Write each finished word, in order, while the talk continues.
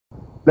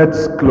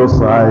Let's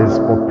close our eyes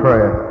for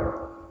prayer.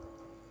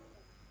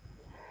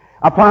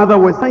 Our Father,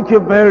 we thank you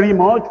very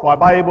much for our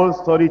Bible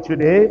study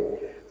today.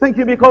 Thank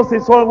you because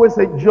it's always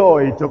a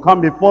joy to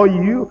come before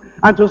you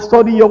and to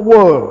study your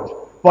word.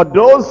 For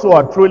those who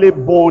are truly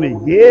born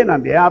again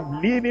and they have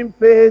living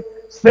faith,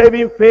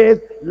 saving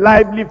faith,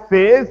 lively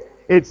faith,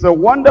 it's a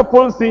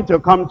wonderful thing to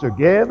come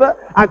together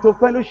and to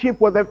fellowship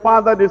with the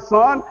Father, the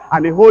Son,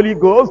 and the Holy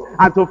Ghost,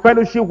 and to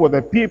fellowship with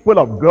the people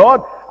of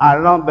God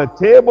around the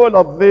table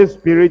of this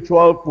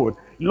spiritual food.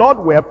 Lord,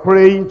 we're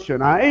praying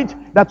tonight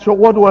that your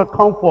word will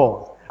come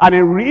forth and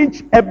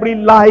enrich every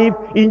life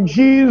in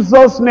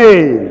Jesus'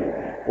 name.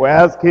 We're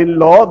asking,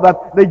 Lord,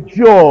 that the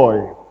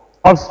joy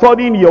of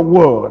studying your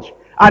word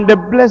and the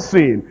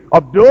blessing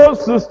of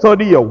those who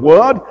study your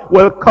word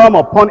will come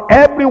upon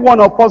every one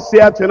of us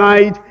here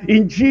tonight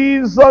in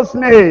Jesus'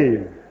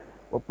 name.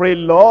 We pray,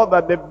 Lord,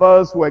 that the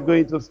verse we're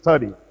going to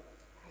study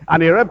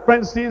and the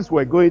references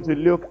we're going to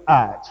look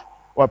at,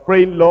 we're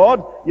praying,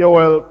 Lord, you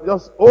will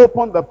just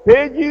open the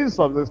pages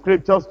of the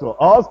scriptures to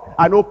us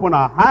and open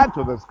our heart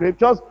to the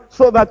scriptures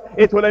so that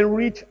it will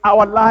enrich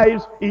our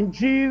lives in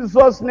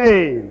Jesus'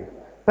 name.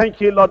 Thank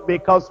you, Lord,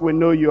 because we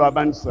know you have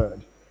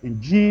answered. In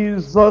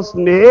Jesus'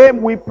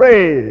 name we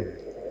pray.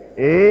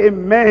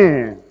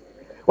 Amen.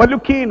 We're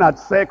looking at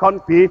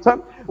 2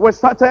 Peter. We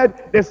started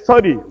the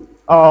study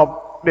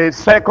of the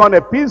second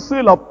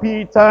epistle of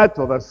Peter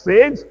to the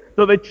saints,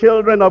 to the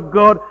children of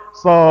God,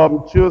 some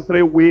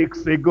 2-3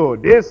 weeks ago.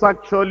 This is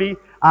actually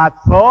our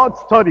third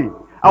study.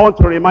 I want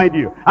to remind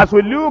you, as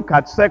we look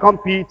at 2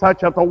 Peter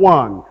chapter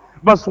 1,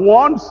 verse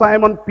 1,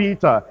 Simon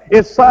Peter,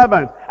 a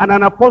servant and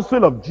an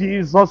apostle of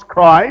Jesus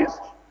Christ,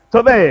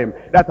 to them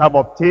that have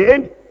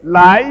obtained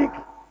like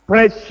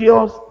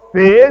precious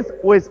faith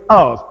with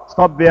us.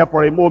 Stop there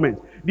for a moment.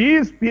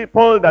 These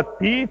people that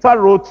Peter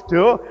wrote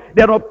to,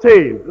 they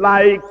obtained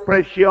like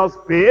precious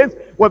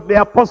faith with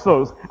the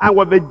apostles and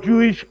with the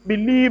Jewish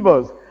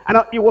believers.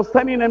 And he was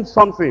telling them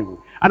something.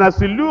 And as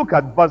we look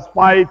at verse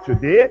 5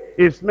 today,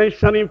 he's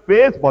mentioning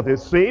faith, but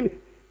he's saying,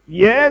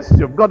 yes,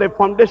 you've got a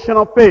foundation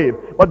of faith,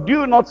 but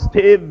do not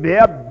stay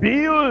there.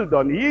 Build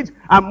on it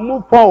and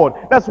move forward.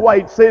 That's why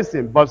it says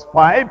in verse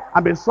 5,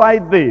 and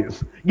beside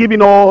this,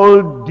 giving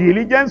all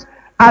diligence,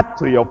 add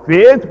to your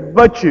faith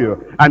virtue,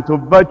 and to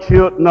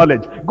virtue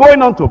knowledge.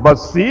 Going on to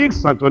verse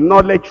 6, and to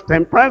knowledge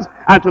temperance,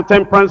 and to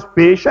temperance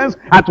patience,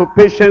 and to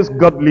patience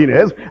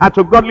godliness, and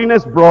to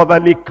godliness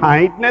brotherly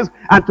kindness,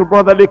 and to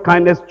brotherly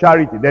kindness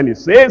charity. Then it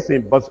says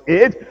in verse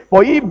 8,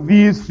 for if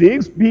these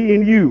things be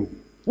in you,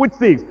 which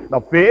things?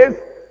 The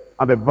faith,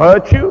 and the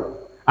virtue,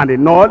 and the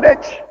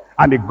knowledge,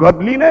 and the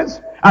godliness,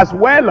 as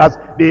well as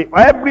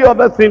every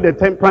other thing, the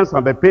temperance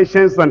and the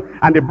patience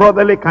and the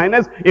brotherly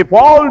kindness. If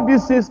all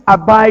these things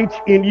abide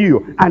in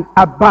you and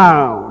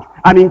abound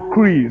and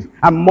increase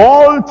and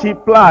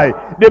multiply,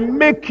 they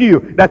make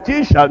you that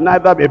ye shall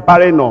neither be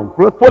barren nor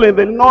unfruitful in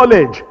the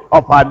knowledge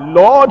of our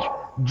Lord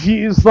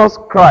Jesus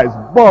Christ.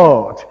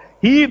 But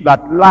he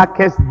that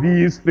lacketh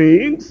these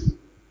things,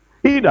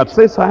 he that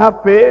says, I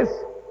have faith,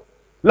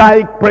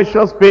 like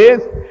precious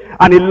faith,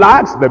 and he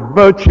lacks the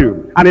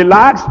virtue, and he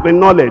lacks the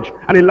knowledge,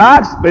 and he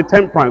lacks the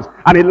temperance,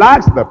 and he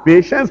lacks the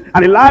patience,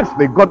 and he lacks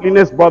the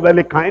godliness,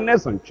 brotherly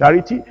kindness, and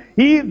charity.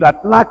 He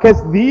that lacketh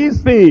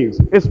these things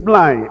is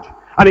blind,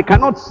 and he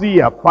cannot see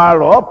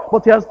afar off,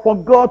 but he has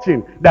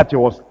forgotten that he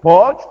was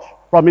purged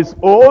from his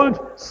old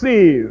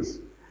sins.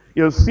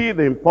 You'll see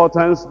the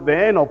importance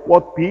then of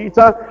what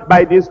Peter,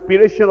 by the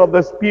inspiration of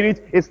the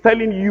Spirit, is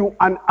telling you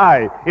and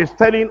I. Is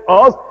telling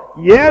us,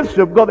 yes,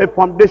 you've got a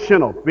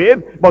foundation of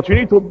faith, but you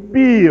need to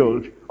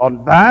build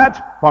on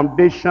that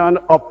foundation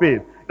of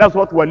faith. That's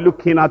what we're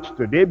looking at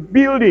today,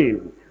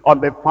 building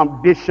on the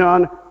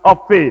foundation of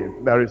faith.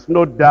 There is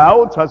no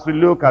doubt, as we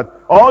look at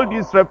all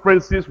these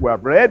references we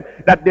have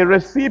read, that the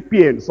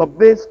recipients of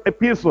this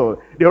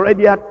epistle, they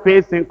already had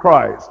faith in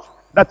Christ.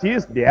 That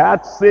is, they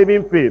had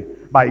saving faith.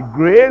 By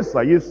grace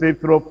are you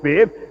saved through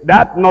faith,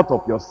 that not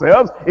of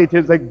yourselves, it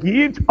is a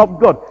gift of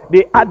God.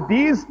 They had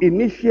this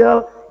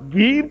initial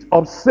gift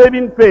of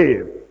saving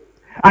faith,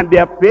 and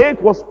their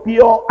faith was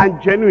pure and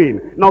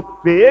genuine,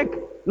 not fake,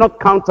 not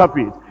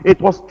counterfeit.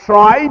 It was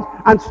tried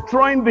and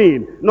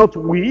strengthened, not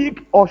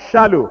weak or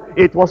shallow.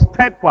 It was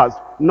steadfast,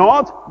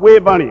 not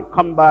wavering.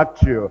 Come back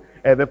to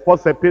the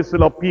first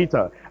epistle of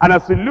Peter, and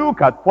as we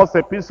look at first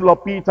epistle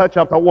of Peter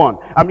chapter 1,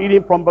 I'm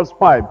reading from verse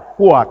 5,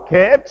 who are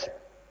kept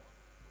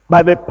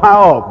by the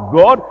power of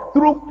God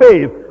through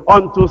faith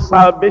unto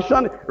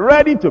salvation,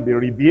 ready to be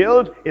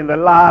revealed in the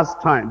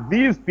last time.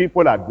 These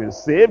people had been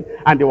saved,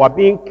 and they were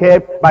being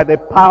kept by the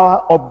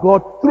power of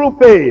God through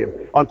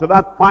faith unto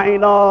that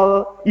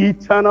final,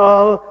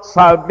 eternal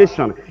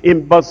salvation.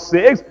 In verse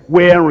 6,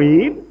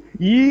 wherein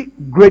ye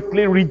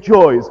greatly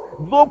rejoice,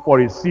 though for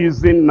a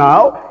season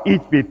now,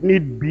 if it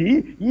need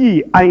be,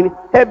 ye are in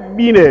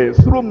heaviness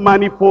through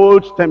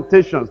manifold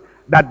temptations,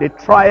 that the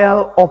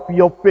trial of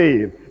your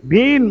faith,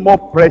 being more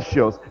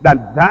precious than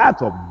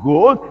that of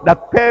gold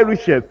that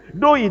perishes,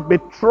 though it be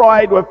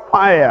tried with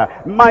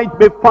fire, might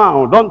be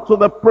found unto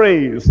the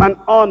praise and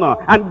honor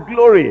and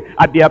glory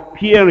at the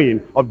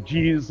appearing of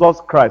Jesus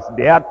Christ.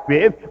 They had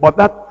faith, but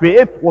that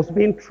faith was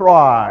being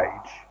tried.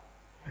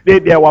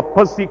 There were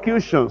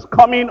persecutions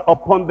coming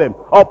upon them,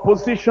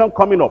 opposition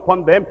coming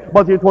upon them,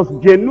 but it was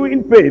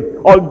genuine faith.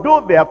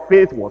 Although their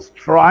faith was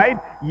tried,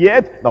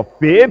 yet the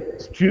faith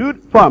stood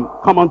firm.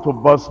 Come on to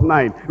verse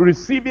 9.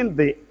 Receiving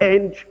the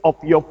end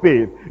of your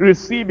faith,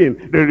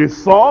 receiving the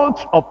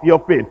result of your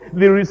faith,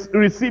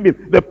 receiving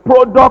the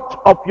product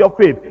of your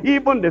faith,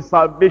 even the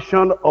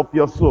salvation of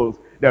your souls.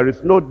 There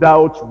is no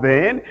doubt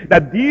then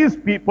that these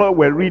people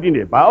we're reading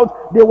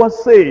about, they were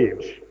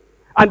saved.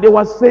 And they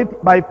were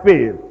saved by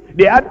faith.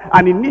 They had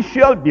an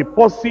initial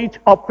deposit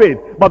of faith.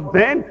 But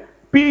then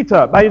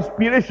Peter, by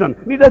inspiration,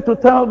 needed to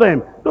tell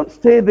them, don't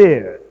stay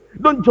there.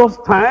 Don't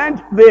just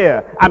stand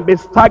there and be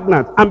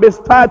stagnant and be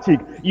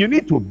static. You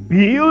need to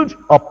build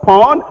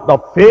upon the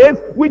faith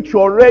which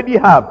you already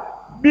have.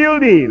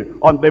 Building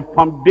on the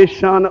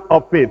foundation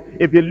of faith.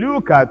 If you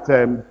look at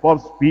 1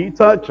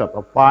 Peter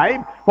chapter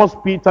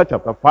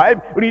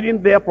 5,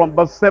 reading there from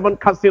verse 7,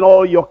 casting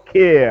all your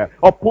care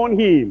upon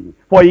him,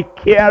 for he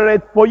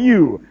careth for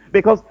you.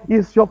 Because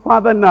he's your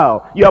father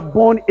now. You are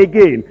born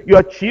again. You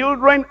are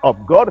children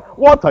of God.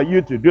 What are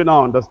you to do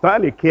now?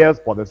 Understand, he cares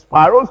for the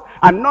sparrows,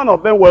 and none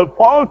of them will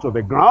fall to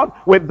the ground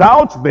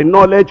without the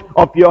knowledge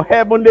of your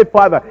heavenly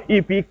Father.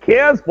 If he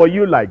cares for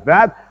you like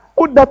that,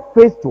 put that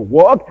faith to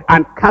work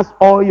and cast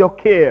all your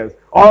cares,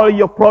 all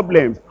your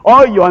problems,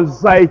 all your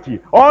anxiety,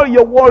 all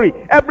your worry,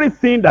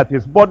 everything that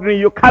is bothering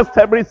you, cast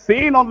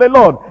everything on the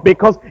Lord,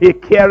 because he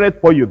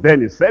careth for you.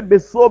 Then he said, be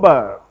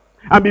sober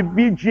and be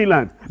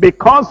vigilant,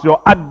 because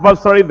your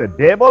adversary the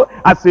devil,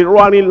 as a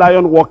roaring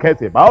lion,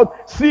 walketh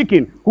about,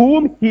 seeking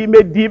whom he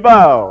may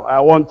devour. I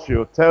want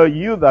to tell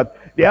you that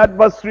the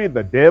adversary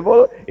the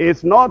devil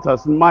is not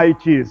as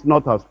mighty, is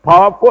not as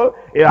powerful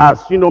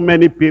as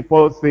many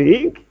people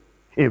think.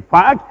 In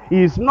fact,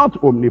 he is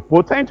not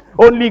omnipotent.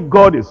 Only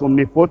God is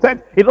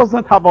omnipotent. He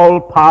doesn't have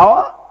all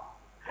power.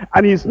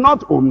 And he's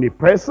not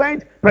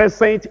omnipresent,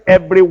 present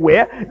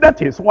everywhere.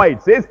 That is why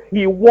it says,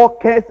 he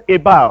walketh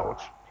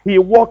about. He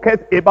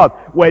walketh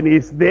about. When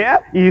he's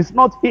there, he is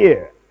not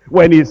here.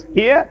 When he's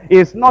here,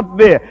 he's not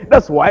there.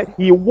 That's why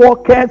he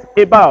walketh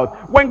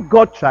about. When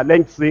God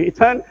challenged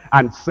Satan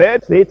and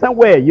said, Satan,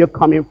 where are you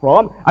coming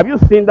from? Have you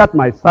seen that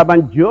my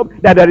servant Job,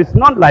 that there is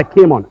none like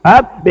him on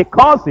earth,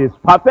 because he is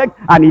perfect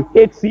and he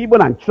hates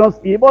evil and trusts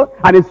evil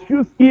and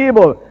eschews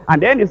evil.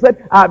 And then he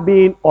said, I've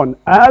been on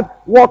earth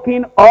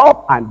walking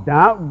up and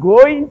down,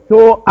 going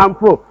to and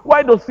fro.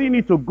 Why does he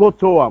need to go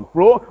to and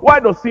fro? Why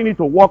does he need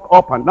to walk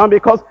up and down?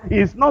 Because he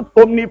is not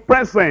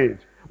omnipresent.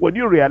 Would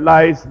you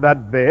realize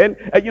that then?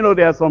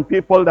 There are some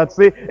people that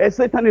say,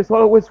 Satan is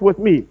always with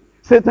me.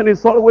 Satan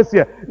is always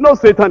here. No,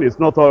 Satan is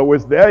not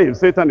always there. If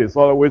Satan is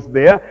always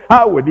there,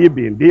 how would he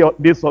be in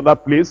these other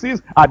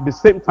places? At the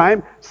same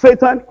time,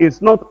 Satan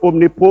is not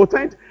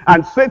omnipotent,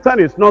 and Satan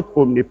is not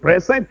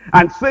omnipresent,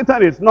 and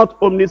Satan is not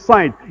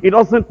omniscient. He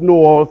doesn't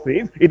know all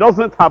things. He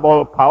doesn't have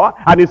all power,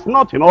 and he's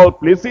not in all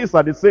places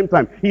at the same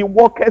time. He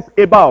walketh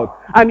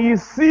about, and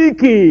he's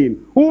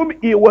seeking whom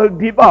he will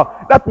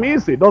devour. That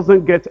means he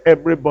doesn't get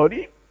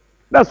everybody.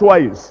 That's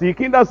why he's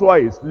seeking. That's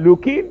why he's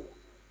looking.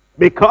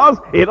 Because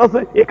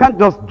he can't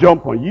just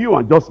jump on you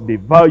and just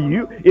devour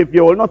you if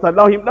you will not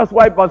allow him. That's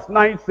why verse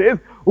 9 says,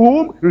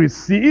 whom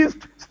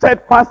resist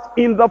steadfast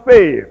in the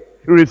faith.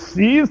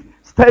 Resist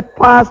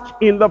steadfast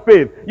in the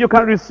faith. You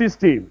can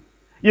resist him.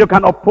 You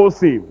can oppose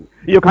him.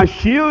 You can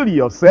shield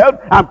yourself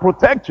and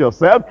protect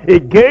yourself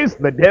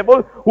against the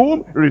devil,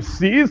 whom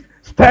resist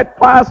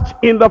steadfast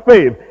in the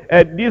faith.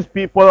 These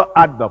people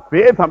had the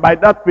faith, and by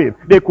that faith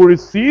they could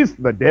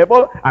resist the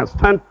devil and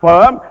stand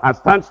firm and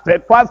stand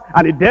steadfast,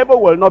 and the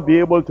devil will not be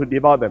able to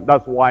devour them.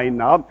 That's why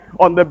now,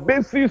 on the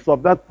basis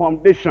of that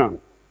foundation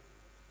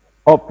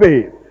of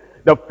faith,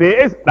 the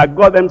faith that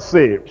got them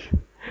saved,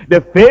 the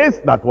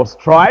faith that was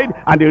tried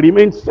and they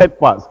remained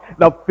steadfast,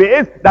 the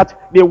faith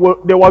that they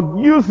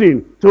were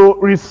using to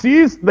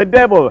resist the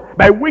devil,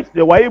 by which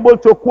they were able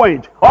to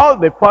quench all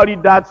the fiery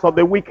darts of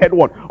the wicked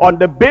one. On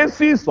the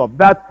basis of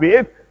that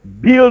faith,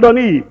 build on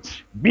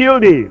it,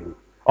 building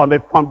on the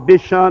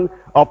foundation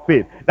of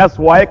faith. That's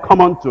why I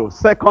come on to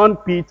 2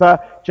 Peter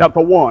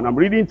chapter 1. I'm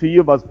reading to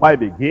you verse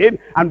 5 again.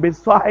 And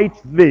besides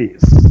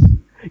this,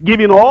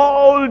 giving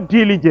all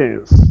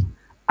diligence,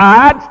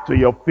 add to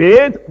your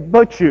faith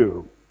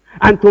virtue,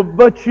 and to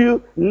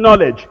virtue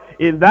knowledge.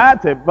 In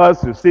that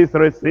verse you see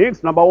 3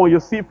 things. Number 1, you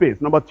see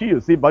faith. Number 2,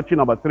 you see virtue.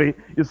 Number 3,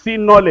 you see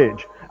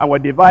knowledge. And we're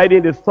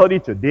dividing the study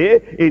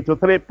today into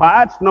 3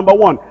 parts. Number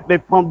 1, the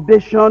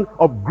foundation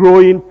of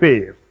growing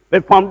faith.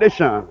 The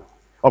foundation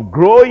of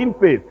growing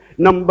faith.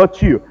 Number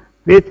 2,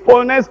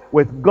 faithfulness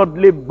with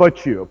godly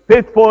virtue.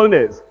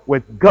 Faithfulness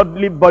with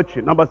godly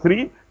virtue. Number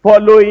 3,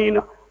 following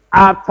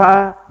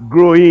after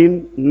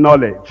growing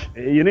knowledge.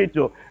 You need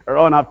to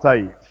run after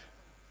it.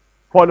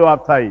 Follow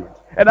after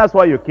it. And that's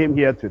why you came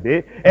here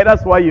today. And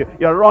that's why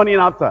you're running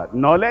after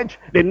knowledge,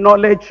 the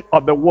knowledge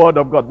of the Word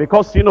of God.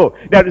 Because, you know,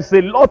 there is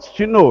a lot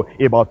to know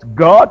about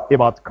God,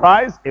 about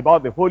Christ,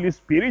 about the Holy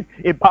Spirit,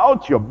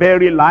 about your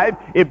very life,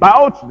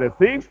 about the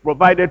things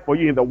provided for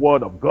you in the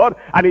Word of God.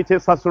 And it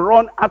is as you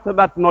run after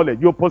that knowledge,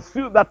 you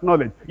pursue that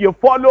knowledge, you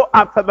follow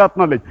after that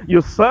knowledge,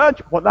 you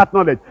search for that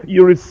knowledge,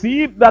 you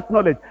receive that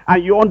knowledge,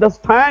 and you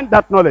understand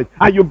that knowledge,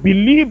 and you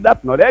believe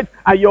that knowledge,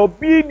 and you're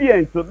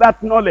obedient to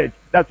that knowledge,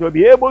 that you'll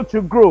be able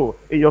to grow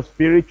in your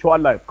spiritual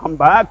life. Come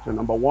back to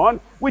number one,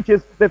 which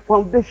is the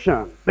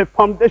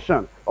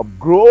foundation of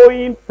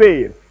growing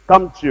faith.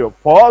 Come to your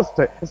first,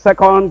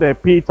 second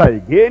Peter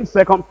again,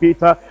 second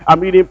Peter, I'm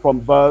reading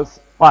from verse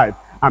 5.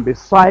 And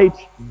besides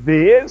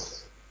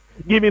this,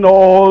 giving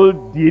all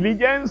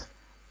diligence,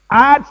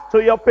 add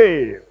to your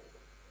faith.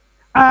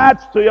 Add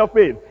to your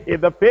faith.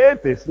 If the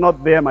faith is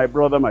not there, my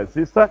brother, my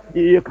sister,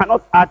 you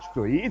cannot add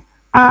to it.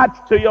 Add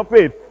to your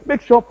faith.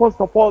 Make sure,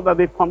 first of all, that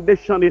the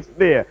foundation is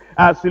there.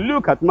 As you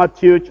look at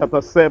Matthew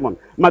chapter 7,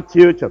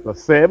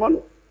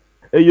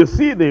 you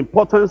see the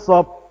importance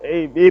of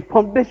a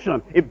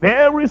foundation, a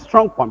very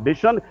strong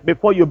foundation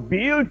before you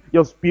build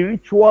your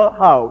spiritual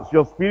house,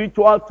 your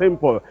spiritual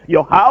temple,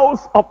 your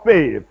house of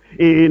faith.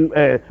 In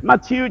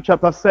Matthew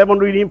chapter 7,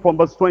 reading from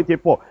verse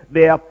 24,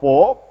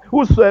 therefore,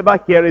 whosoever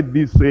heareth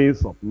these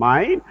sayings of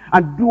mine,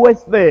 and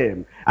doeth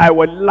them, I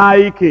will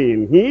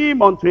liken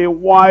him unto a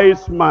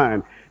wise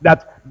man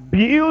that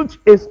built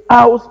his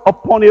house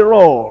upon a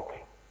rock.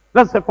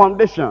 That's the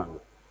foundation.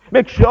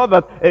 Make sure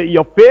that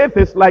your faith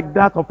is like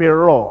that of a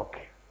rock.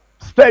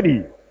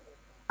 Steady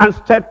and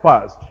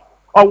steadfast,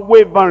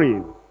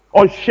 unwavering,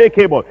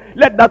 unshakable.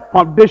 Let that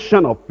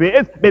foundation of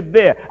faith be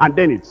there. And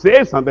then it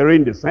says, and the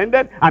rain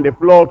descended, and the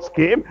floods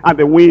came, and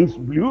the winds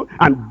blew,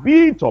 and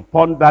beat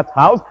upon that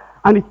house,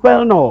 and it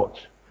fell not.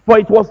 For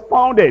it was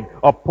founded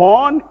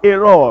upon a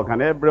rock.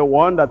 And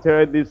everyone that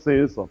heard these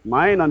things of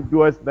mine, and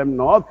doeth them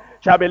not,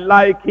 shall be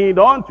likened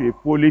unto a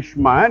foolish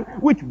man,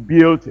 which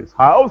built his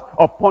house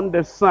upon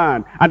the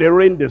sand. And the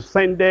rain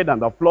descended,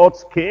 and the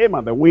floods came,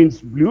 and the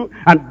winds blew,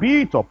 and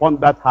beat upon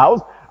that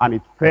house, and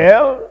it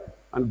fell,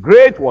 and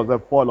great was the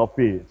fall of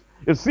it.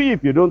 You see,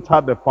 if you don't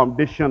have the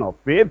foundation of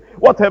faith,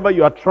 whatever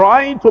you are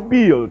trying to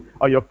build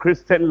on your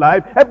Christian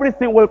life,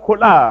 everything will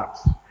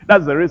collapse.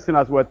 That's the reason,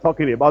 as we're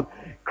talking about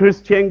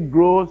Christian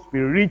growth,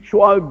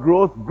 spiritual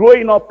growth,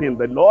 growing up in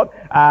the Lord.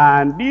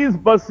 And these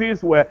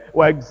verses we're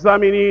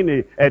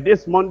examining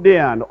this Monday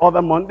and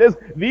other Mondays.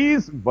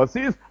 These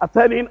verses are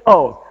telling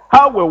us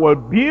how we will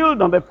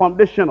build on the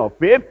foundation of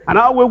faith, and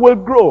how we will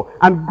grow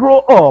and grow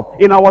up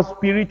in our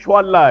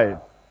spiritual life.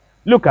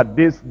 Look at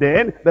this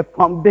then, the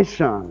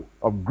foundation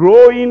of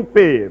growing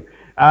faith.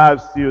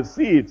 As you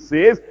see, it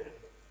says,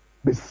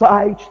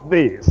 besides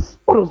this.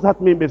 What does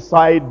that mean,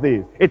 beside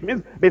this? It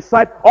means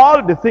beside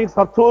all the things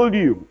I've told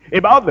you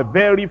about the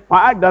very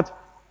fact that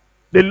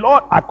the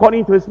Lord,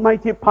 according to his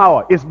mighty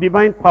power, his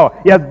divine power,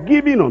 he has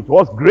given unto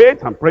us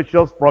great and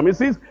precious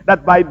promises,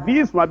 that by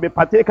these might be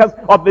partakers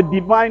of the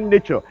divine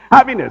nature,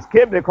 having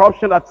escaped the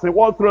corruption that's in the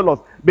world through us.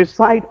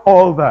 Beside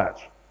all that,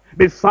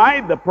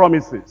 beside the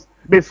promises,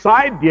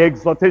 beside the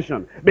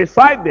exhortation,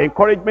 beside the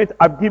encouragement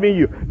I've given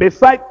you,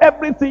 beside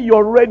everything you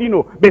already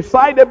know,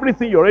 beside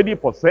everything you already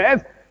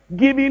possess,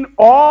 giving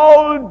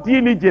all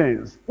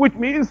diligence, which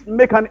means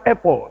make an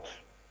effort.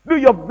 Do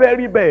your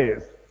very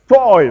best.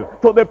 Toil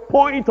to the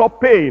point of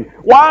pain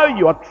while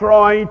you are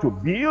trying to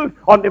build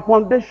on the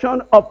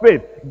foundation of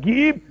faith.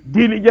 Give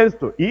diligence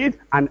to it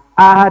and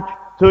add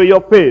to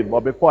your faith. But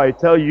before I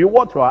tell you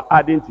what you are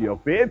adding to your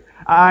faith,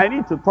 I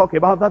need to talk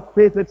about that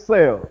faith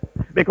itself.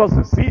 Because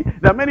you see,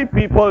 there are many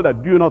people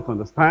that do not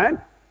understand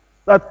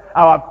that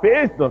our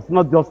faith does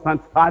not just stand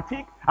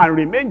static and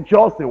remain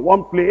just in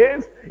one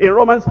place. In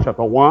Romans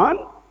chapter 1,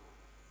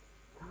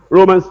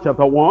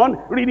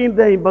 reading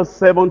there in verse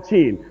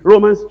 17.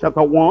 Romans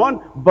chapter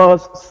 1,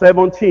 verse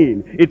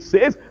 17. It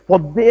says, for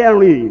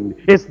therein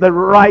is the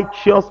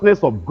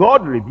righteousness of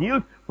God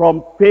revealed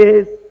from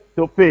faith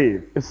to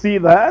faith. You see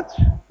that?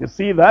 You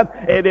see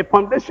that? The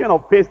foundation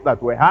of faith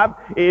that we have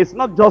is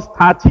not just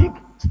static,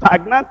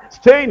 stagnant,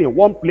 staying in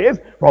one place,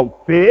 from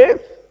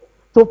faith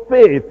to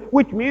faith,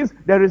 which means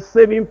there is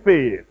saving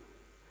faith,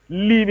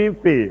 living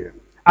faith,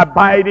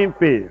 abiding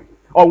faith,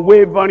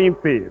 unwavering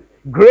faith,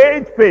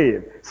 great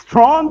faith,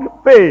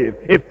 strong faith,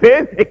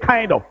 a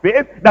kind of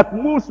faith that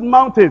moves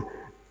mountains.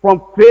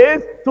 From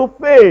faith to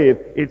faith,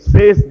 it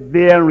says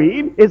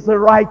therein is the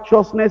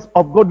righteousness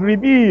of God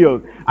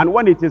revealed. And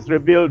when it is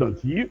revealed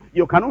unto you,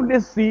 you can only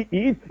see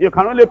it, you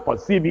can only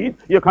perceive it,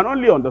 you can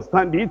only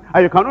understand it,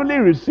 and you can only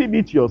receive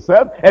it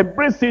yourself,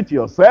 embrace it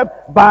yourself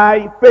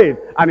by faith.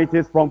 And it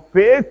is from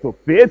faith to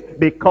faith,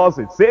 because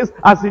it says,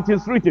 as it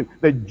is written,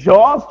 the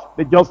just,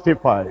 the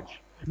justified,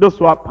 those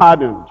who are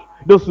pardoned,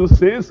 those whose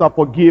sins are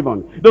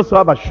forgiven, those who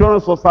have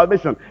assurance of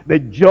salvation, the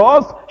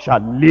just shall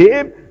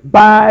live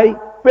by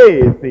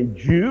faith. In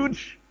Jude,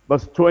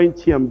 verse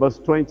 20 and verse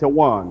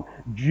 21.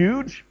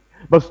 Jude,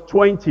 verse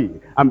 20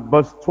 and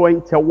verse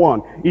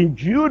 21. In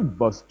Jude,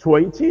 verse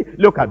 20,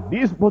 look at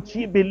this. But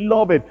ye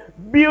beloved,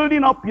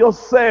 building up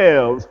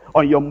yourselves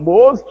on your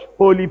most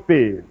holy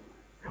faith.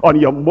 On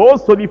your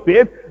most holy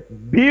faith,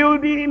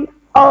 building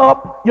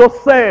up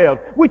yourself,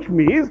 which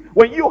means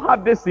when you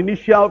have this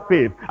initial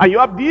faith and you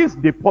have this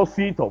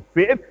deposit of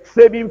faith,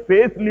 saving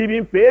faith,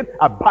 living faith,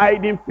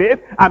 abiding faith,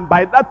 and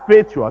by that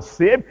faith you are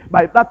saved,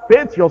 by that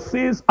faith your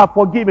sins are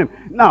forgiven.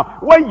 Now,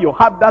 when you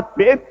have that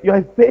faith, you're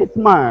a faith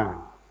man.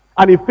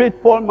 And a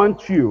faithful man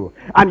too.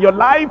 And your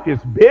life is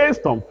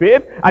based on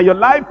faith, and your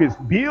life is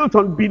built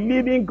on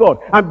believing God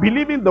and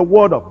believing the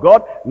word of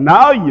God.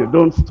 Now you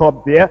don't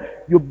stop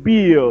there. You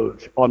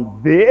build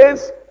on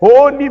this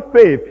holy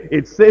faith.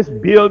 It says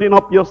building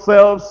up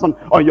yourselves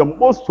on your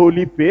most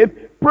holy faith,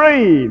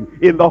 praying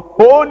in the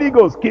Holy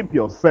Ghost. Keep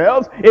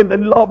yourselves in the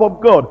love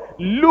of God,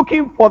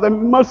 looking for the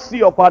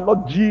mercy of our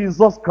Lord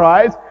Jesus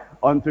Christ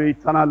unto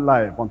eternal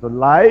life, unto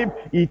life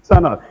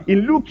eternal.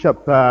 In Luke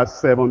chapter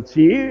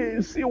 17,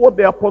 see what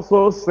the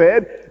apostles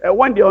said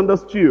when they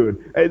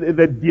understood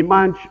the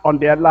demand on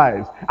their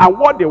lives and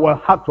what they will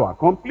have to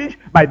accomplish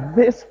by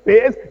this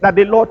faith that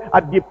the Lord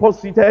had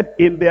deposited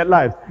in their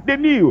lives. They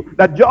knew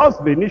that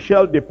just the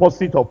initial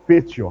deposit of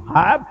faith you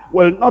have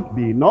will not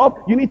be enough.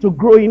 You need to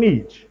grow in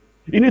it.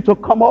 You need to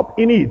come up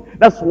in it.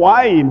 That's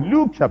why in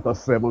Luke chapter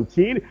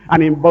 17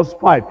 and in verse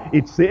 5,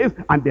 it says,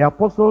 and the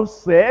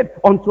apostles said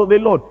unto the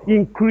Lord,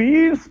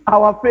 increase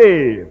our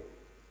faith.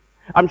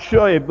 I'm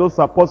sure if those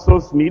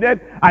apostles needed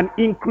an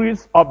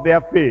increase of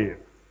their faith,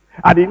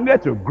 and they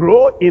needed to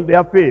grow in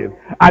their faith,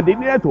 and they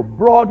needed to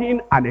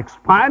broaden and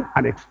expand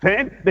and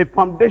extend the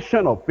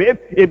foundation of faith,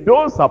 if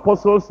those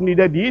apostles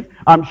needed it,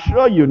 I'm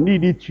sure you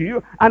need it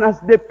too. And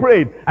as they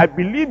prayed, I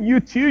believe you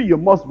too, you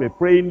must be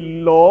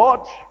praying,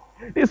 Lord,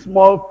 this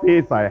small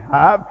faith I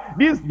have,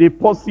 this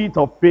deposit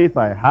of faith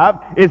I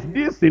have, is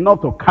this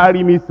enough to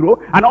carry me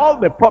through? And all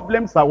the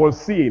problems I will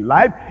see in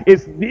life,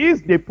 is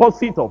this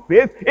deposit of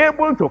faith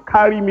able to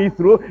carry me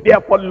through?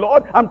 Therefore,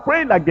 Lord, I'm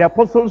praying like the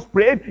apostles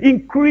prayed,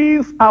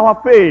 increase our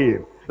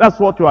faith. That's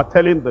what you are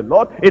telling the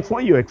Lord. It's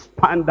when you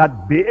expand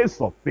that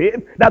base of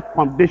faith, that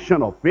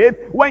foundation of faith,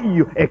 when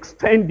you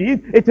extend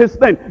it, it is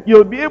then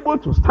you'll be able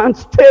to stand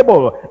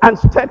stable and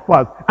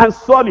steadfast and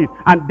solid.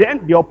 And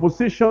then the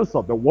oppositions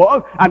of the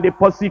world and the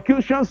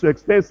persecutions you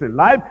experience in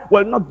life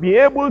will not be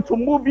able to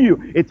move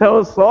you. It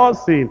tells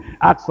us in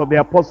Acts of the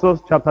Apostles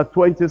chapter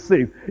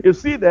 26. You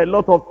see, there are a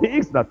lot of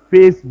things that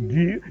faith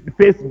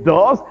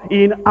does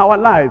in our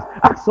lives.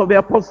 Acts of the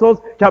Apostles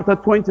chapter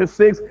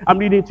 26, I'm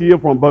reading to you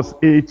from verse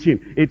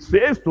 18. It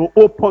says to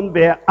open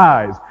their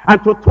eyes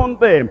and to turn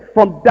them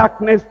from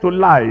darkness to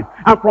light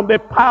and from the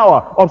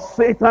power of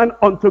Satan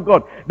unto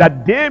God,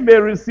 that they may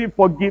receive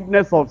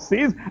forgiveness of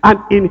sins and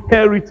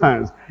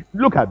inheritance.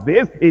 Look at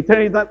this,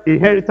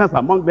 inheritance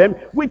among them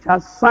which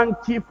are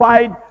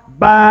sanctified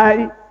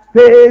by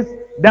faith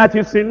that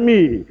is in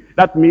me.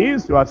 That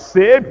means you are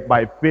saved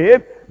by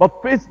faith,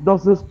 but faith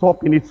doesn't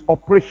stop in its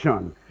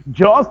operation.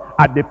 Just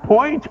at the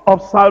point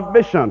of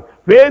salvation,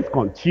 faith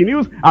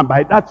continues, and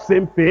by that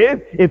same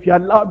faith, if you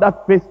allow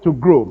that faith to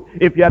grow,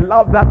 if you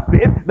allow that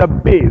faith, the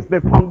base,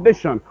 the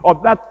foundation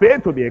of that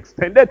faith to be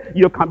extended,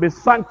 you can be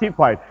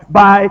sanctified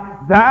by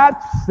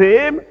that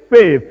same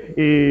faith.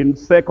 In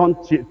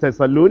 2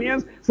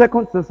 Thessalonians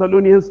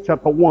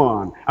chapter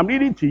 1, I'm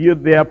reading to you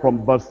there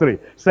from verse 3.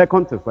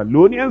 2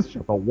 Thessalonians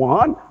chapter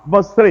 1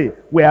 verse 3,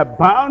 we are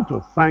bound to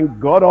thank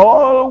God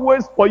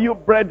always for you,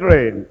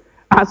 brethren,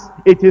 as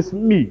it is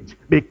meet,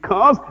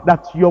 because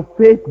that your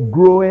faith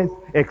groweth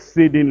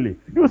exceedingly.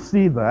 You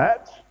see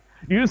that?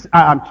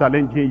 I'm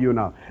challenging you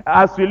now.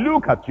 As you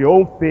look at your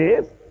own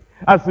faith,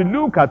 as you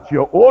look at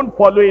your own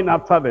following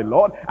after the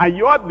Lord, and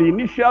you have the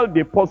initial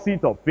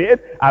deposit of faith,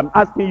 I'm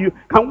asking you,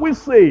 can we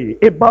say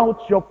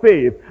about your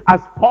faith, as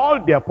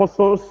Paul the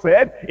apostle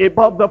said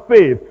about the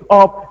faith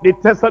of the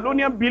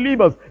Thessalonian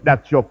believers,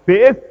 that your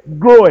faith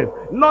groweth,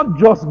 not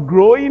just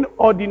growing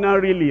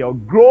ordinarily or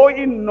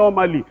growing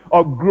normally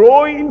or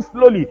growing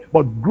slowly,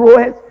 but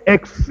groweth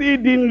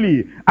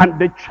exceedingly, and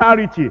the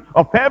charity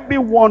of every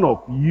one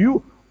of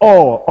you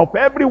all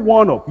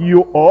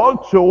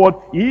toward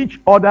each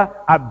other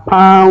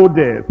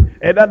aboundeth.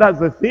 And that's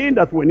the thing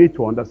that we need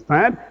to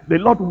understand. The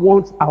Lord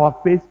wants our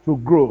faith to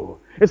grow.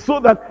 It's so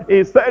that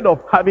instead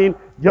of having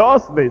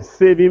just the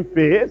saving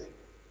faith,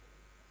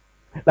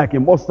 like a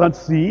mustard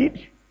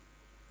seed,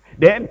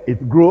 then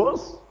it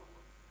grows,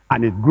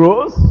 and it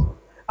grows,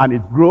 and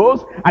it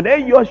grows, and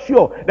then you're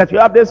sure that you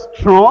have this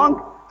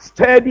strong,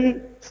 steady,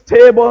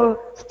 stable,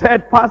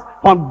 steadfast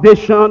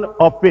foundation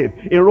of faith.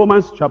 In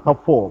Romans chapter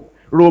 4,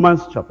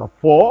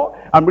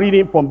 I'm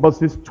reading from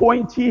verses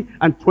 20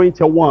 and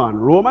 21.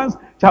 Romans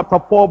chapter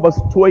 4,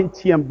 verse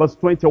 20 and verse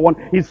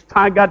 21. He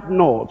staggered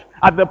not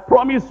at the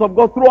promise of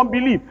God through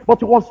unbelief, but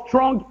he was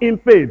strong in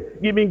faith,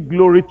 giving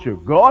glory to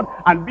God,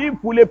 and being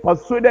fully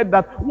persuaded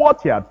that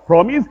what he had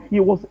promised, he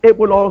was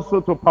able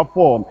also to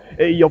perform.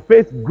 Your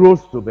faith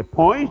grows to the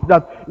point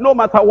that no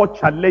matter what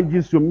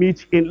challenges you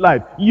meet in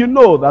life, you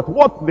know that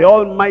what the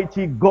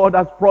Almighty God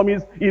has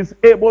promised is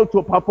able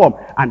to perform.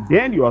 And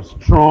then you are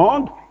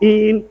strong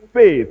in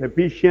faith.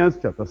 Ephesians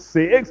chapter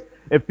 6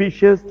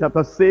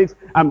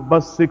 and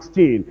verse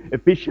 16.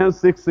 Ephesians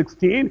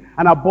 6:16,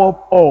 and above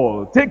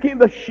all, taking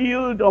the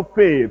shield of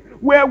faith,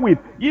 wherewith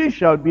ye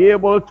shall be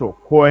able to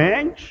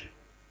quench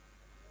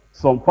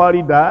some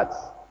fiery darts,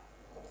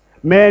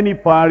 many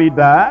fiery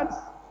darts.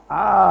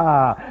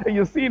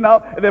 You see now,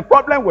 the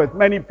problem with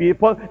many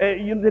people,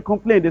 they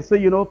complain, they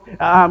say,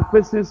 I'm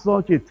facing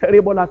such a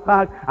terrible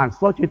attack and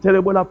such a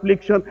terrible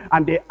affliction,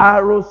 and the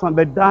arrows and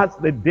the darts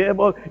the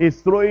devil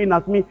is throwing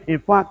at me. In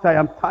fact, I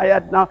am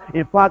tired now.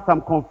 In fact,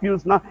 I'm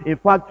confused now. In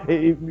fact,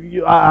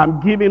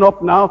 I'm giving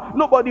up now.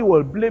 Nobody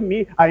will blame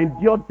me. I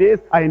endured this,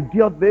 I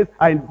endured this,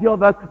 I endured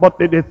that. But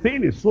the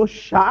thing is so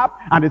sharp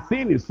and the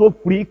thing is so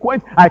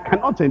frequent, I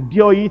cannot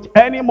endure it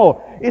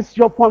anymore. It's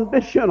your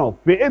foundation of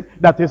faith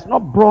that is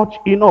not broad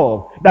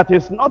enough, that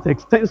is not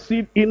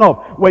extensive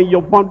enough. When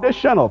your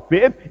foundation of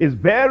faith is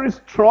very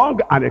strong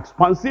and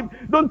expansive,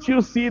 don't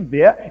you see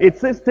there? It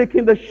says,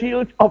 taking the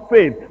shield of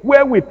faith,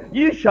 wherewith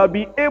ye shall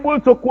be able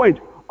to quench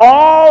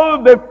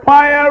all the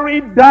fiery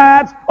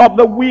darts of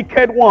the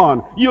wicked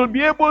one. You'll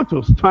be able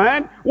to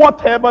stand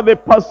whatever the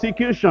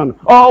persecution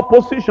or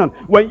opposition.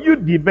 When you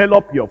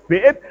develop your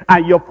faith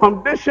and your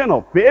foundation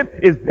of faith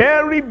is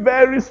very,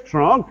 very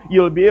strong,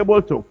 you'll be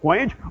able to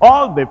quench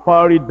all the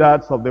fiery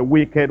darts of the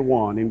wicked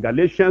one. In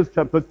Galatians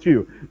chapter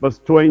 2, verse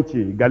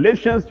 20.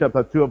 Galatians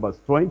chapter 2, verse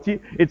 20,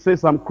 it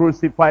says, I'm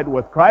crucified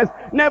with Christ.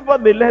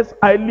 Nevertheless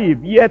I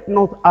live, yet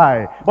not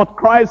I, but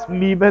Christ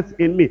liveth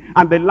in me.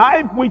 And the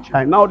life which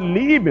I now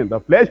live in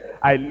the flesh,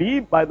 I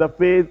live by the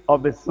faith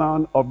of the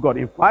Son of God.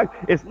 In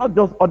fact, it's not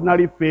just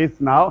ordinary faith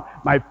now.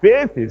 My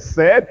faith is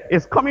said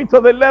is coming to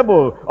the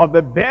level of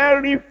the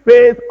very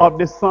faith of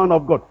the Son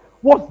of God.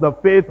 What's the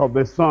faith of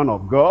the Son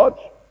of God?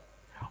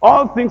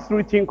 All things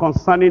written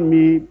concerning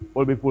me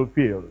will be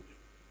fulfilled.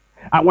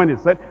 And when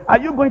he said, are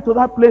you going to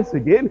that place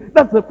again?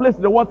 That's the place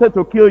they wanted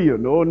to kill you.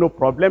 No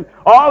problem.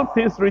 All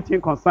things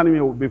written concerning me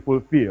will be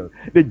fulfilled.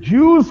 The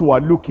Jews were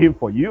looking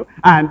for you,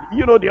 and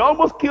they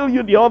almost killed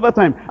you the other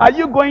time. Are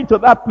you going to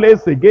that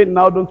place again?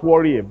 Now don't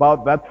worry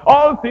about that.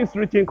 All things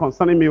written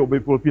concerning me will be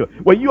fulfilled.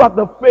 When you have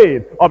the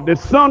faith of the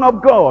Son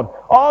of God,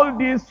 all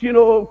this,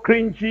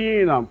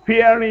 cringing and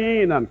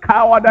fearing and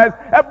cowardice,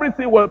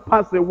 everything will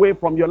pass away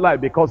from your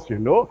life, because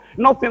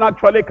nothing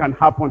actually can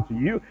happen to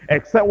you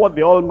except what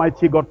the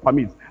Almighty God permits.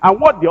 And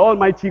what the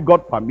Almighty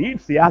God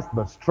permits, he has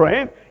the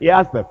strength, he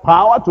has the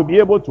power to be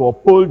able to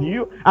uphold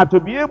you and to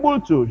be able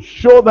to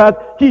show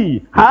that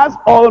he has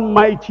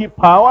almighty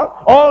power,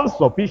 all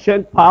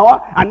sufficient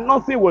power, and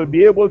nothing will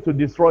be able to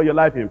destroy your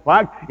life. In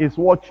fact, he's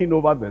watching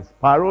over the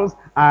sparrows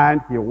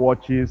and he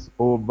watches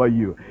over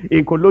you.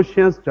 In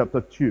Colossians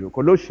chapter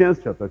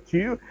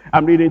 2,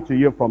 I'm reading to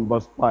you from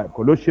verse 5.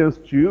 Colossians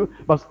 2,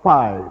 verse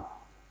 5.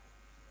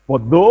 For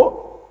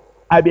though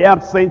I be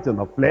absent in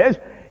the flesh,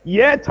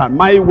 yet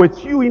am I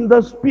with you in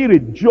the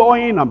spirit,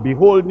 joying and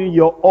beholding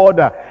your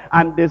order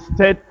and the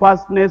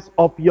steadfastness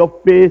of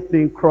your faith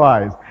in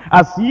Christ.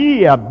 As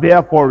ye have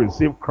therefore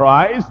received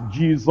Christ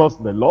Jesus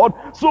the Lord,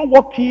 so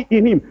walk ye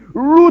in him,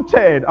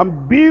 rooted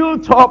and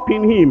built up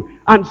in him,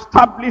 and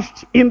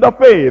established in the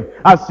faith,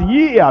 as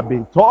ye have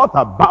been taught,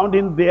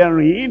 abounding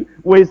therein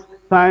with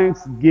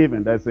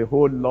thanksgiving. There's a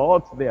whole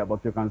lot there,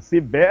 but you can see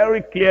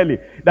very clearly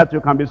that you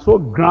can be so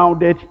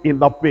grounded in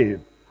the faith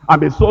and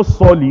be so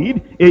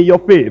solid in your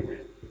faith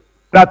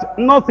that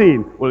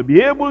nothing will be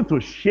able to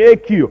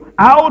shake you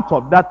out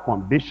of that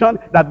foundation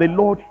that the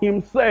Lord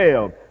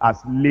himself has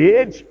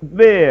laid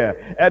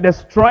there. The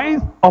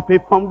strength of a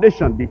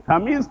foundation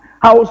determines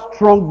how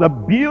strong the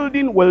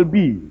building will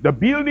be, the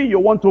building you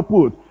want to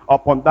put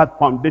upon that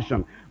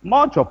foundation.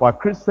 Much of our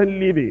Christian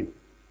living,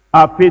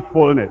 our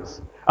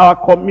faithfulness, our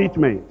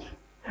commitment,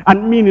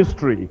 and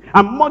ministry,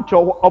 and much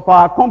of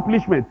our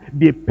accomplishment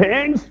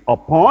depends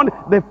upon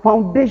the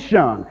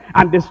foundation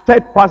and the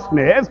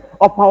steadfastness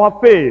of our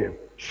faith.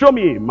 Show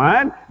me a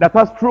man that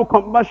has true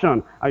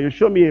conversion, and you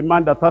show me a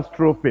man that has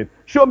true faith.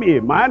 Show me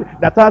a man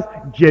that has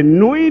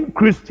genuine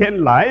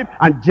Christian life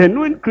and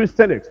genuine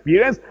Christian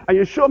experience, and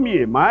you show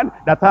me a man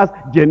that has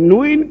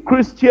genuine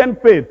Christian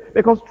faith.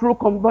 Because true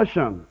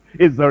conversion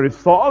is the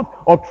result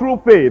of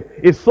true faith.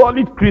 A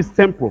solid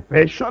Christian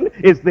profession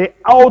is the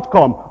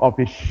outcome of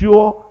a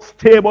sure,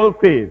 stable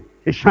faith.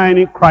 A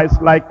shining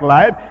Christ-like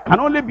life can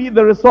only be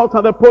the result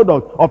and the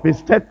product of a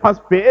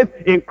steadfast faith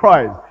in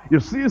Christ. You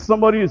see,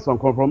 somebody is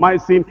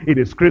uncompromising in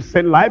his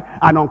Christian life,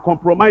 and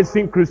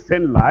uncompromising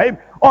Christian life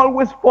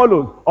always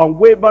follows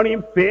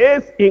unwavering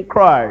faith in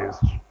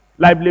Christ.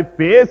 Lively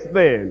faith,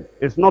 then,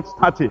 is not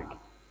static.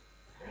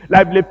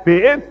 Lively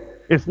faith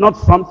is not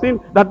something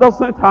that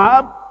doesn't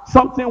have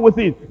something with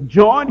it,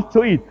 joined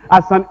to it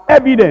as an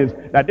evidence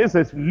that this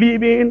is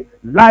living,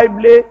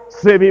 lively,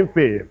 saving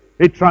faith.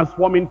 A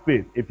transforming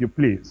faith, if you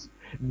please.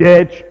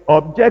 Dead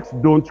objects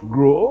don't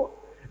grow.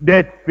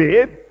 Dead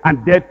faith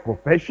and dead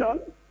profession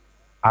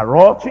are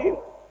rotting.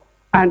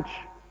 And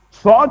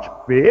such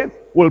faith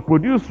will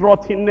produce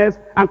rottenness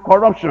and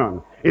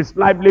corruption. It's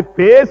lively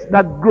faith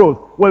that grows,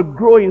 will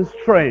grow in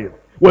strength,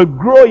 will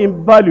grow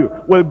in value,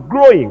 will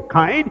grow in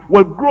kind,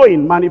 will grow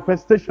in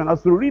manifestation.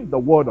 As you read the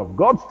word of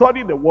God,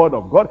 study the word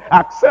of God,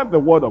 accept the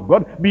word of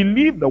God,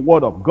 believe the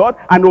word of God,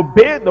 and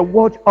obey the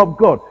word of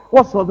God.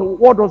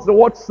 What does the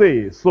word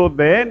say? So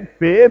then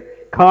faith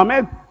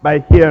cometh by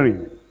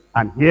hearing,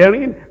 and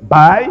hearing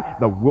by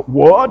the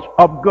word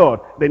of God,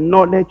 the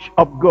knowledge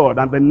of God.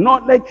 And the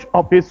knowledge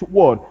of his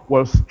word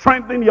will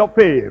strengthen your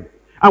faith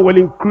and will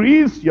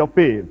increase your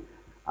faith.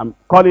 I'm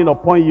calling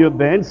upon you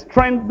then,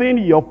 strengthen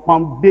your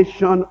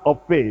foundation of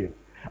faith,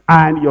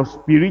 and your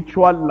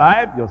spiritual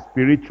life, your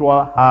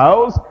spiritual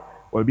house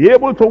will be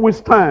able to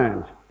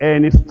withstand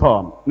any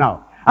storm.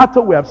 Now, after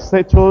we have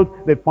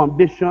settled the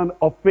foundation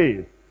of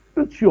faith,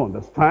 don't you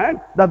understand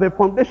that the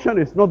foundation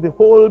is not the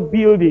whole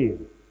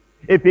building?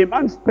 If a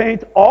man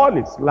spent all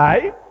his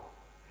life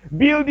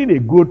building a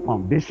good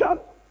foundation,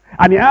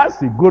 and he has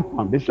a good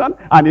foundation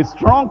and a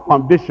strong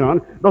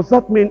foundation, does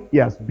that mean he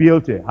has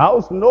built a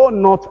house? No,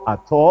 not at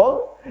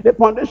all. The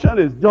foundation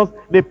is just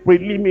the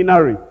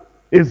preliminary.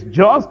 It's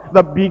just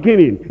the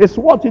beginning. It's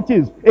what it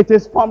is. It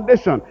is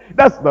foundation.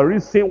 That's the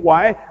reason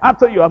why,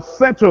 after you have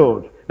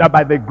settled that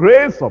by the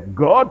grace of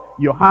God,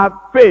 you have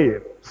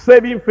faith,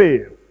 saving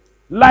faith,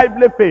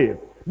 lively faith,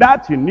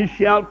 that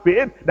initial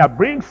faith that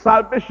brings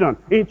salvation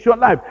into your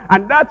life,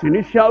 and that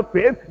initial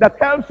faith that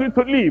helps you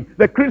to live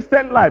the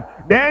Christian life,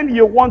 then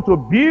you want to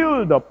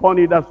build upon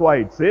it. That's why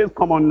it says,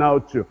 come on now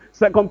to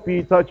 2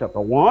 Peter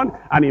chapter 1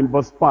 and in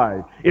verse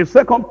 5. In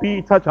 2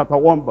 Peter chapter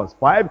 1 verse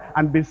 5,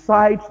 and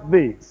besides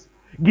this,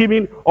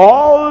 giving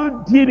all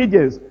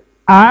diligence,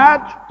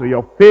 add to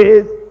your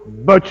faith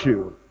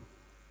virtue.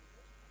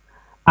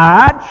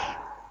 Add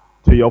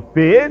to your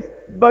faith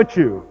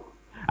virtue.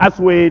 As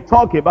we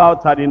talk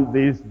about adding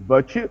this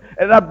virtue,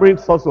 and that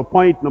brings us to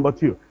point number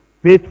 2.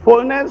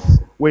 Faithfulness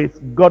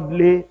with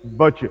godly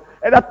virtue.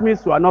 And that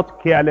means you are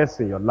not careless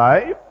in your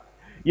life.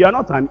 You are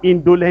not an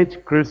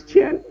indolent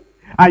Christian.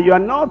 And you are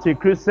not a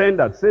Christian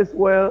that says,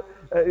 well,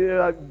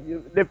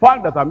 the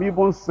fact that I'm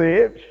even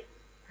saved,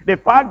 the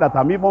fact that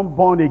I'm even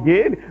born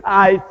again,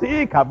 I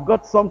think I've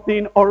got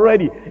something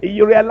already.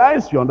 You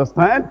realize, you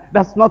understand,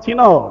 that's not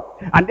enough.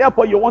 And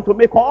therefore you want to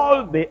make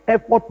all the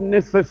effort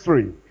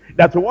necessary,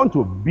 that you want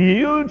to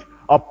build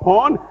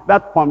upon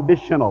that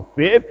foundation of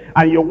faith,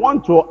 and you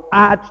want to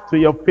add to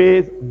your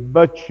faith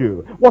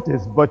virtue. What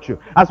is virtue?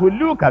 As we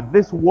look at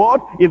this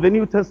word in the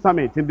New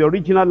Testament, in the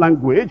original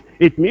language,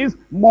 it means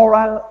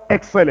moral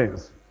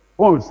excellence.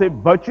 When we say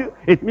virtue,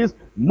 it means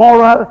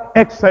moral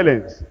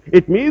excellence.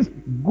 It means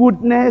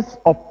goodness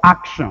of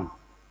action.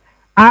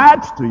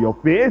 Add to your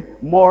faith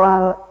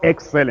moral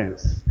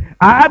excellence.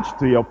 Add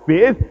to your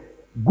faith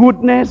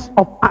goodness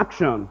of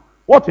action.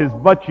 What is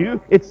virtue?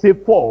 It's a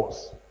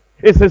force.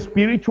 It's a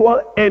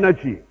spiritual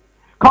energy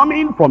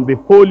coming from the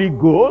Holy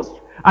Ghost,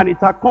 and it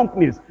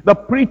accompanies the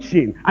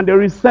preaching and the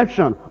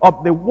reception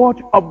of the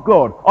word of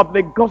God, of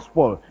the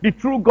gospel, the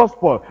true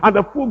gospel and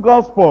the full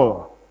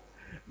gospel,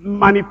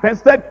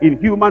 manifested in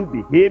human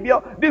behavior.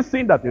 This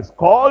thing that is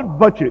called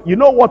virtue, you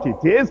know what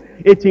it is?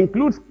 It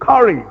includes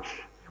courage.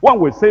 When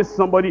we say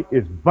somebody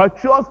is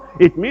virtuous,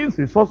 it means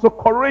it's also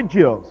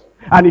courageous,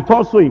 and it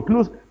also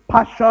includes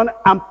passion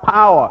and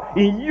power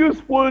in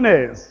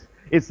usefulness.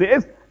 It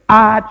says,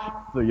 add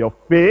to your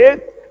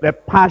faith the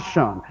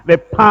passion, the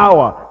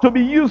power to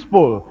be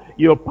useful.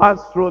 You'll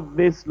pass through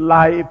this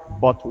life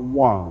but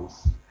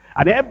once.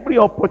 And every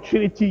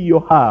opportunity you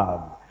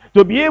have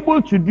to be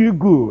able to do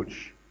good,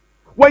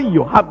 when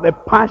you have the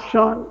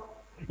passion,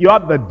 you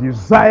have the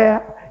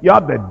desire, you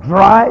have the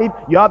drive,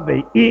 you have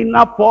the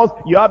inner force,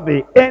 you have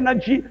the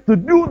energy to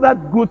do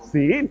that good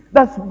thing,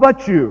 that's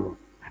virtue.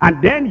 And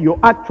then you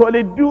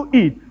actually do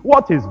it.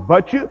 What is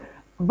virtue?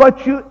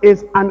 Virtue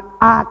is an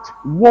act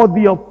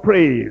worthy of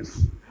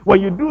praise.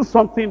 When you do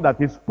something that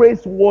is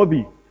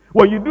praiseworthy,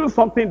 when you do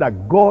something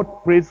that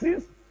God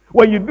praises,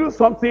 when you do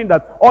something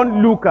that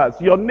onlookers,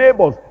 your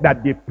neighbors,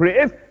 that they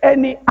praise,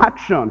 any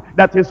action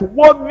that is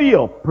worthy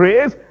of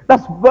praise,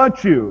 that's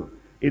virtue.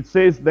 It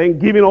says, then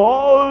giving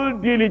all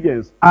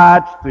diligence,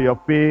 add to your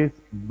faith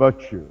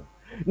virtue.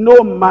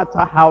 No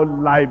matter how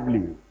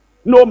lively,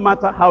 no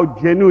matter how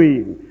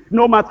genuine,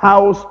 no matter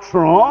how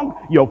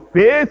strong your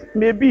faith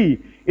may be,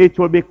 it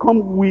will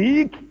become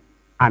weak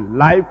and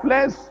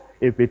lifeless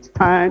if it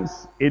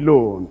stands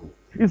alone.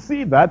 You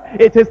see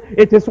that?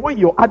 It is when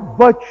you add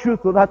virtue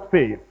to that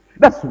faith.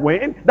 That's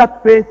when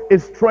that faith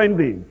is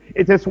strengthened.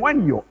 It is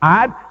when you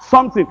add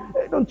something.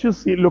 Don't you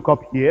see, look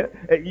up here.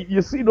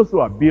 You see those who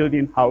are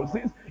building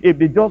houses, if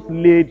they just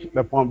laid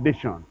the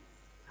foundation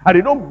and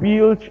they don't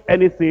build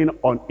anything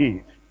on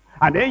it,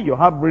 and then you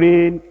have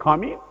rain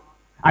coming,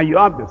 and you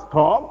have the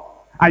storm,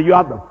 and you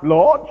have the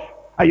flood,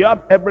 and you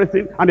have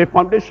everything, and the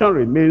foundation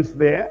remains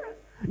there.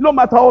 No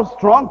matter how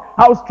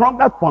strong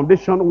that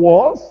foundation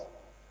was,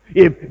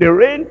 if the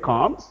rain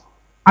comes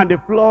and the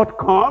flood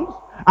comes,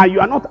 and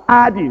you are not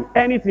adding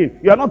anything,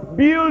 you are not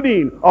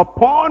building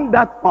upon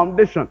that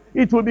foundation,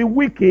 it will be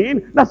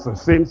weakened. That's the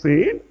same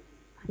thing.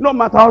 No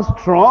matter how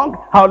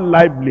strong, how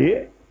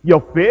lively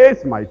your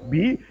faith might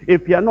be,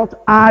 if you are not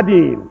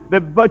adding the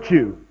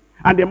virtue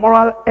and the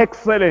moral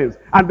excellence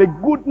and the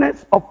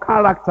goodness of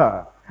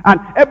character and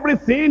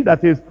everything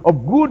that is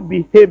of good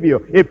behavior,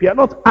 if you are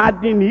not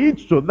adding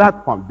it to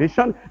that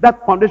foundation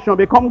will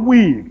become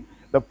weak.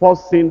 The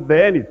first thing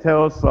then, it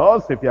tells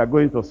us, if you are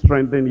going to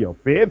strengthen your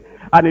faith,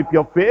 and if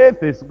your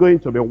faith is going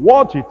to be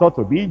what it ought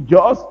to be,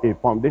 just a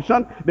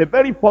foundation, the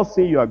very first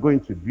thing you are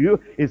going to do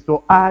is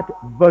to add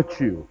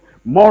virtue,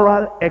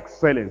 moral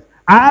excellence,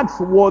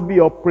 acts worthy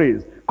of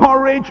praise,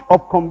 courage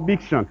of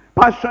conviction,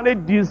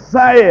 passionate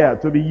desire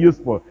to be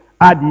useful.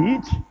 Add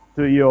it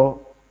to your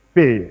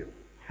faith.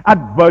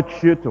 Add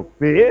virtue to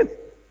faith.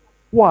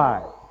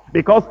 Why?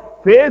 Because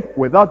faith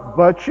without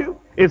virtue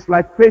is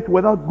like faith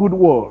without good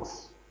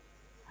works.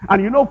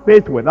 And you know,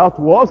 faith without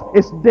works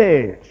is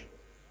dead.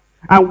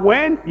 And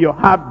when you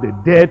have the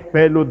dead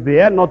fellow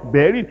there, not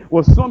buried,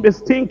 will soon be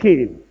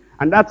stinking.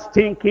 And that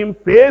stinking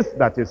faith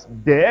that is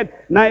dead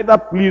neither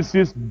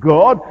pleases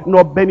God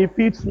nor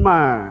benefits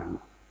man.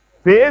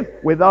 Faith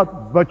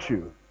without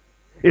virtue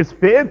is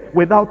faith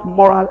without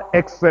moral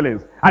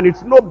excellence. And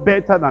it's no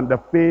better than the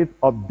faith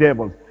of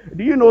devils.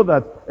 Do you know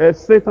that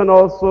Satan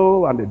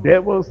also and the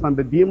devils and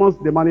the demons,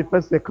 they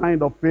manifest a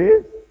kind of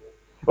faith?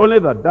 Only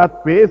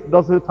that faith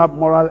doesn't have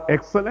moral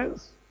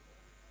excellence,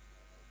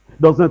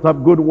 doesn't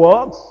have good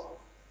works,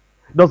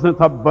 doesn't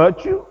have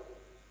virtue,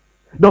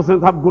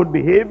 doesn't have good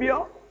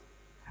behavior.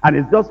 And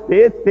it's just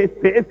faith, faith,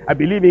 faith. I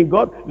believe in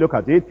God. Look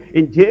at it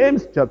in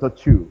James chapter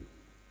 2.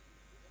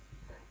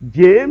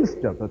 James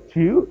chapter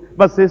 2,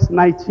 verses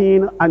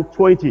 19 and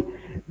 20.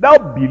 Thou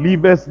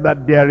believest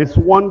that there is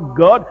one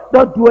God,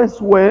 thou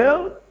doest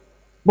well.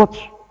 But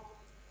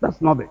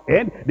that's not the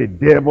end. The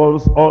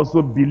devils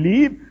also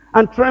believe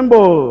and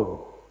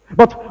tremble.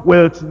 But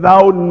wilt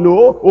thou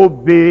know, O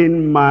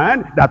vain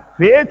man, that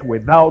faith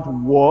without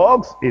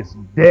works is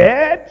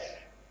dead?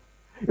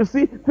 You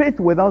see, faith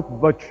without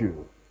virtue,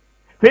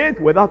 faith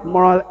without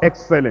moral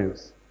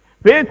excellence,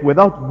 faith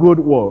without good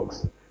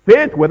works,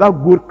 faith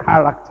without good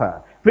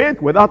character,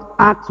 faith without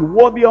acts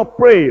worthy of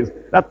praise,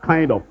 that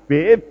kind of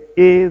faith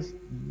is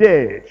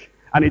dead.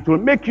 And it will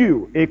make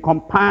you a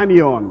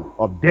companion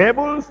of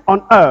devils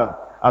on earth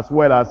as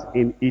well as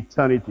in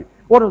eternity.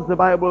 What does the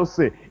Bible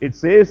say? It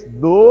says,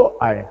 though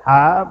I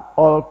have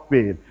all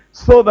faith,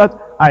 so that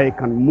I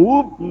can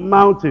move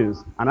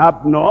mountains, and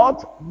have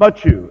not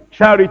virtue,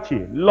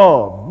 charity,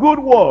 love, good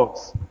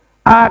works,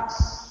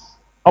 acts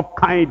of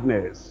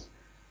kindness,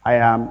 I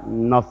am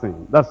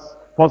nothing. That's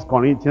 1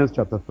 Corinthians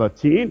chapter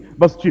 13,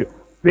 verse 2.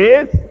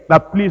 Faith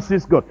that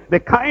pleases God. The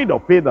kind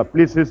of faith that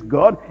pleases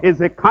God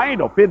is a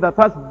kind of faith that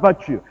has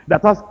virtue,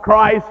 that has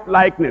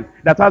Christ-likeness,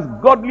 that has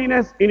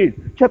godliness in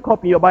it. Check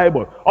up in your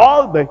Bible.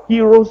 All the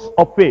heroes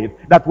of faith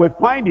that we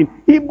find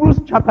in Hebrews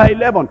chapter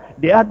 11,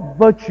 they had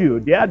virtue,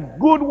 they had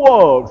good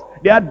works,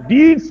 they had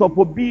deeds of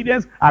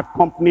obedience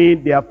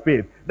accompanying their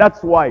faith.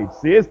 That's why it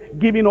says,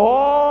 giving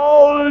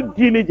all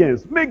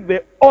diligence, make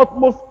the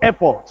utmost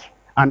effort,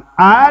 and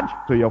add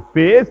to your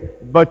faith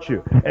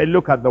virtue. And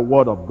look at the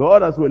word of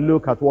God as we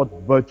look at what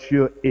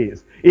virtue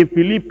is. In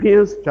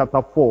Philippians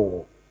chapter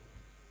 4.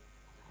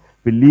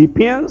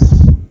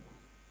 Philippians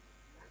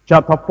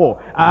chapter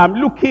 4. I'm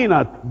looking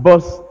at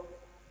verse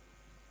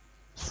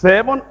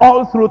 7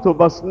 all through to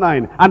verse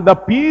 9. And the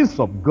peace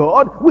of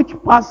God, which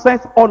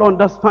passeth all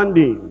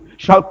understanding,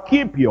 shall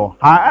keep your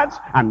hearts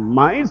and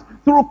minds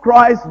through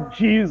Christ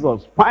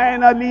Jesus.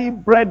 Finally,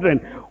 brethren,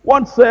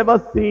 whatsoever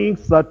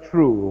things are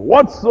true,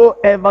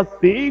 whatsoever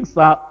things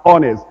are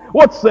honest,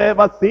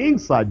 whatsoever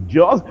things are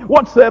just,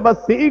 whatsoever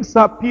things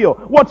are pure,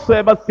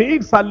 whatsoever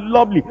things are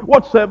lovely,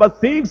 whatsoever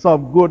things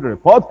of good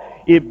report,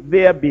 if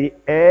there be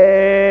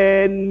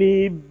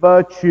any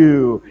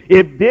virtue,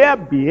 if there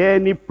be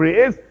any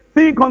praise,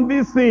 think on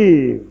these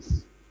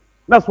things.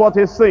 That's what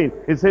he's saying.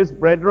 He says,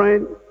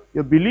 brethren,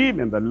 you believe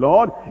in the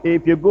Lord.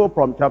 If you go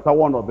from chapter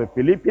 1 of the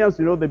Philippians,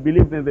 you know they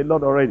believed in the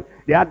Lord already.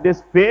 They had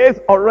this faith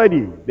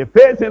already. The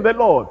faith in the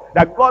Lord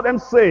that got them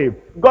saved,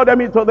 got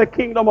them into the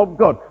kingdom of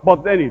God.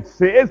 But then it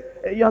says,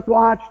 you have to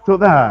add to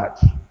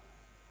that.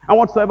 And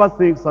whatsoever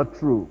things are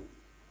true,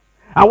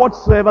 and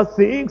whatsoever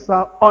things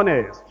are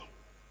honest.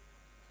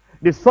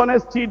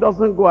 Dishonesty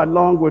doesn't go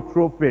along with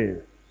true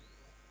faith.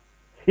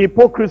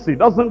 Hypocrisy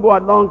doesn't go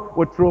along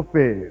with true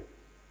faith.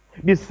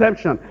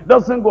 Deception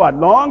doesn't go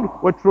along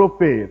with true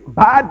faith.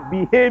 Bad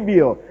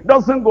behavior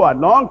doesn't go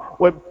along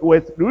with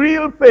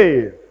real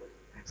faith.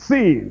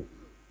 Sin,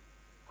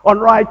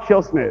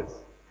 unrighteousness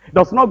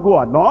does not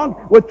go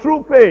along with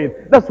true faith.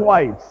 That's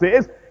why it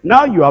says,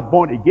 now you are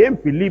born again,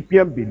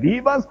 Philippian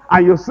believers,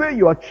 and you say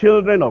you are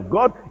children of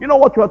God. You know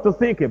what you have to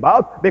think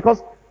about?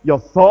 Because your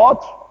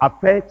thought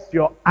affects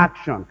your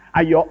action,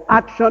 and your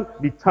action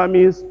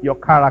determines your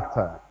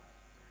character.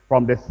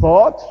 from the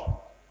thought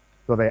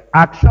to the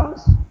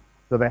actions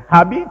to the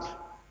habit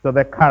to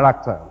the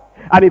character.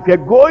 And if you're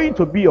going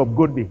to be of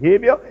good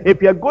behavior,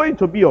 if you're going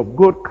to be of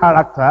good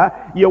character,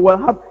 you will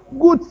have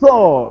good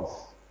thoughts.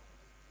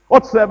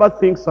 Whatsoever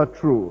things are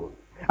true,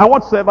 and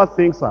whatsoever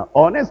things are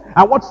honest,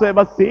 and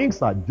whatsoever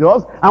things are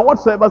just, and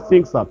whatsoever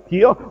things are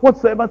pure,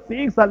 whatsoever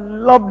things are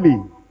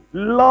lovely,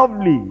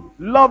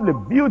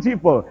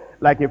 beautiful,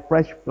 like a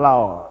fresh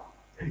flower.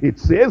 It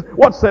says,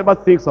 whatsoever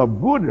things of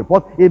good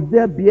report, if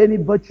there be any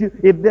virtue,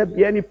 if there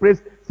be any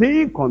praise,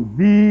 think on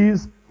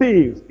these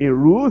things. In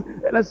Ruth,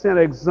 let's see an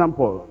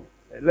example.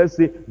 Let's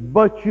see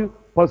virtue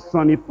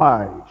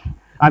personified.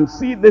 And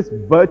see this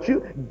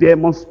virtue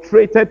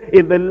demonstrated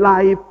in the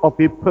life of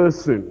a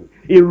person.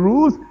 In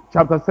Ruth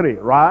chapter 3,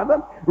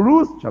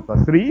 Ruth chapter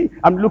 3,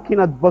 I'm looking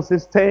at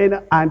verses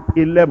 10 and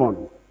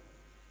 11.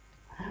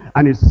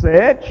 And it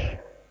said,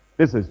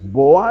 this is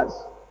Boaz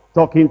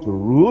talking to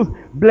Ruth,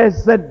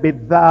 blessed be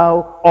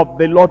thou of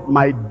the Lord,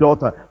 my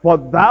daughter, for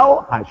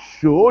thou hast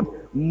showed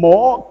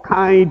more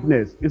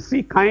kindness. You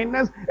see,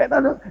 kindness,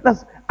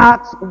 that's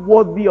acts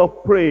worthy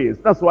of praise.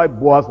 That's why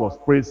Boaz was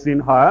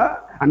praising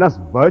her, and that's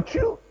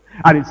virtue.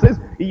 And it says,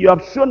 you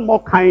have shown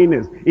more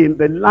kindness in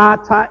the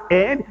latter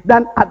end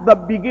than at the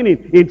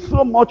beginning, in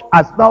so much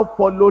as thou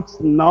followedst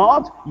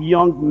not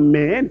young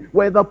men,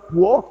 whether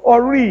poor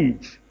or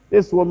rich.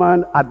 This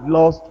woman had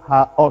lost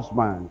her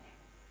husband.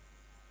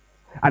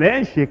 And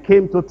then she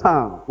came to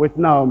town with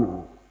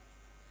Naomi.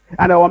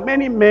 And there were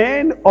many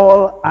men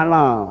all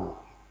around.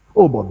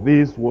 Oh, but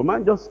this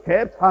woman just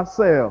kept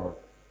herself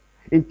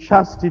in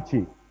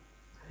chastity,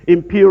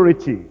 in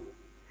purity,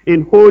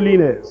 in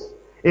holiness,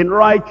 in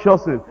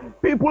righteousness.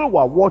 People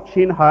were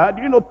watching her.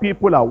 Do you know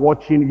people are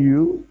watching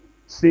you?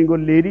 Single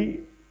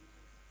lady,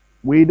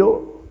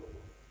 widow,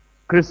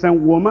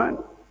 Christian woman.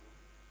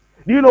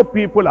 Do you know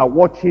people are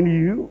watching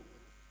you?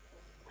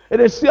 And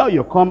they see how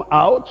you come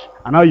out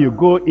and how you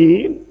go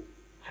in.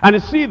 And they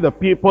see the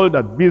people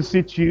that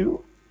visit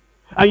you.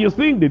 And you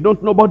think they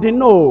don't know, but they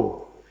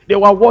know. They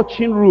were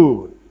watching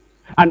Ruth.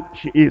 And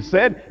he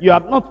said, you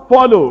have not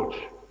followed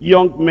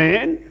young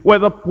men,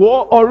 whether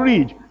poor or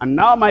rich. And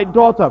now, my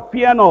daughter,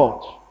 fear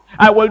not.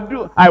 I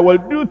will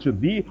do to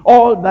thee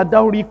all that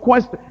thou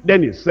request.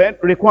 Then he said,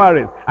 require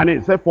it. And he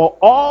said, for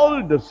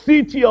all the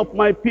city of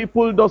my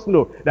people does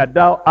know that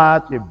thou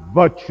art a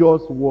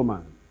virtuous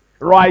woman,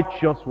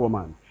 righteous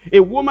woman, a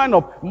woman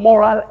of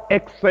moral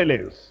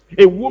excellence,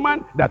 a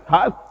woman that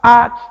has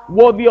acts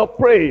worthy of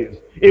praise,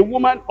 a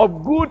woman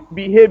of good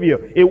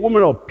behavior, a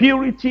woman of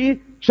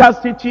purity,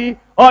 chastity,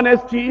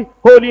 honesty,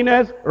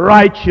 holiness,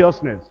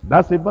 righteousness.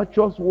 That's a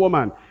virtuous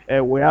woman.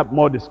 We have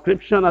more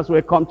description as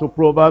we come to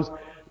Proverbs.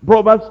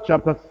 Proverbs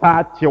chapter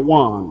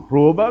 31.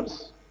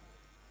 Proverbs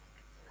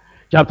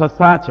chapter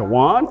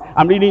 31.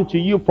 I'm reading to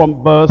you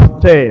from verse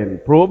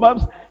 10.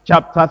 Proverbs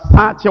chapter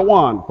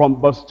 31 from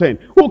verse 10.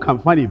 Who can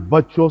find a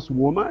virtuous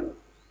woman?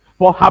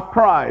 For her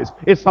price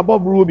is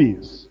above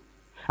rubies.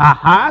 Her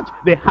heart,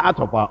 the heart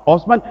of her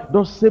husband,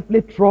 does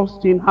safely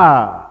trust in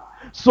her.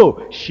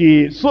 So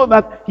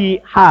that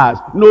he has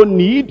no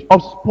need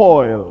of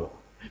spoil.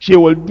 She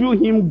will do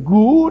him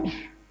good.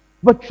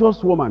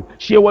 Virtuous woman,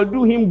 she will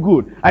do him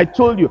good. I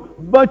told you,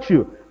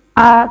 virtue,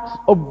 acts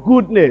of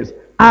goodness,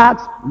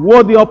 acts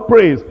worthy of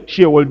praise.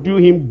 She will do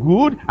him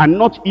good and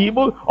not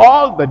evil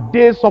all the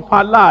days of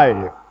her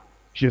life.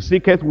 She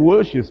seeketh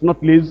wool, she is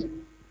not lazy,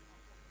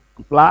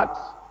 flax,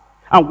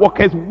 and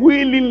worketh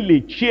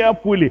willingly,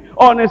 cheerfully,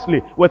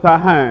 honestly with her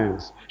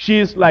hands. She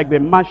is like the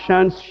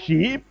merchant's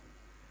sheep.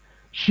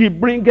 She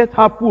bringeth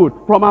her food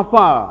from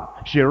afar.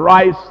 She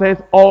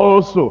riseth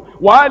also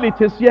while it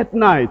is yet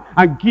night,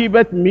 and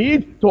giveth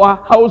meat to her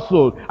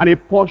household, and a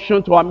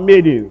portion to her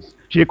maidens.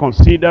 She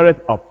considereth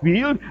a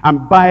field,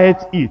 and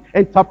buyeth it.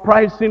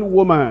 Enterprising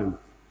woman,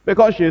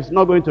 because she is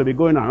not going to be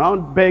going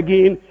around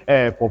begging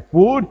for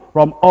food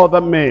from other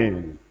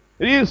men.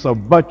 It is a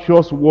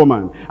virtuous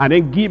woman. And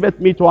then giveth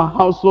meat to her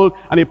household,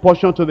 and a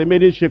portion to the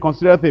maidens. She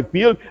considereth a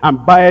field, and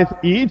buyeth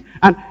it,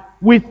 and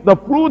with the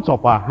fruits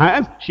of her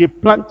hands she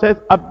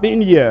planteth a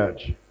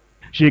vineyard.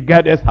 She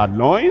girdeth her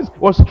loins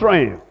with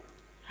strength,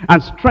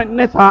 and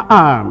strengtheneth her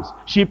arms.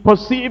 She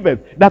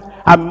perceiveth that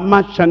her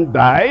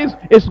merchandise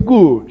is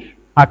good.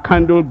 Her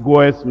candle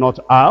goeth not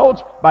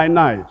out by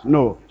night.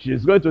 No, she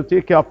is going to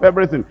take care of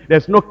everything.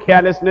 There's no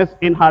carelessness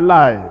in her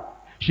life.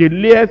 She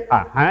layeth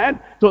her hand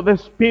to the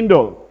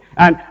spindle,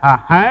 and her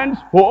hands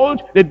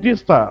hold the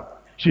distaff.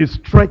 She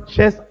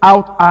stretches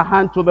out her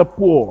hand to the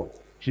poor.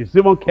 She's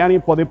even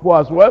caring for the poor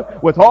as well,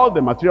 with all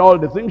the material, all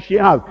the things she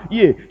has.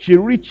 Yea, she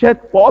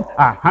reacheth forth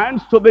her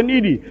hands to the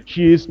needy.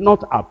 She is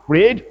not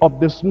afraid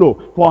of the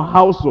snow for her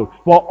household.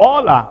 For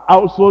all her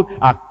household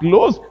are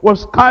clothes with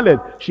scarlet.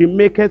 She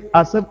maketh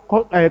herself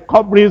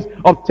coverings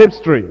of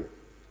tapestry.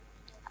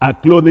 Her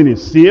clothing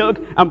is silk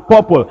and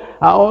purple. Her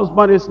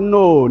husband is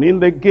known in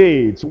the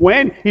gates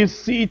when he's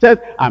seated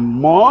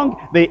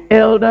among the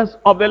elders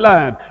of the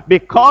land.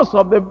 Because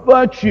of the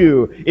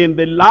virtue in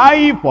the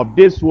life of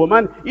this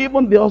woman,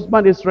 even the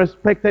husband is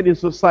respected in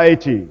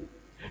society.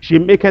 She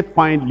maketh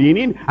fine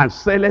linen, and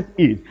selleth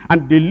it,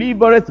 and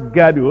delivereth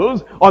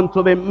girdles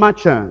unto the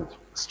merchant.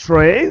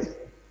 Strength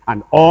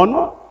and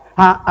honor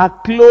her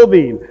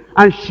clothing,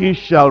 and she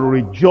shall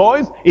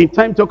rejoice in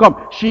time to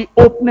come. She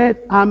openeth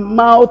her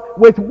mouth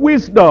with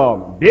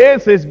wisdom.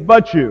 This is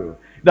virtue,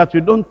 that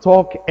you don't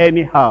talk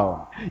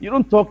anyhow. You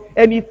don't talk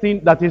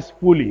anything that is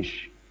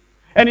foolish.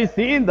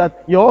 Anything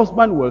that your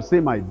husband will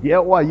say, my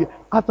dear, why are you,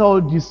 after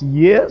all these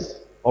years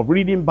of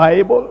reading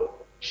Bible,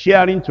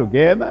 sharing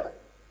together,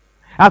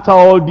 after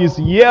all these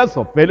years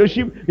of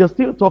fellowship, you're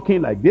still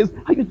talking like this?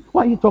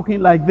 Why are you talking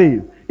like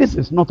this? This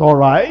is not all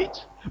right.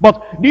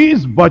 But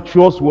this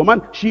virtuous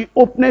woman, she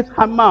openeth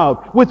her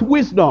mouth with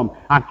wisdom,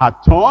 and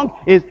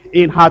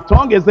in her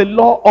tongue is the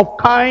law of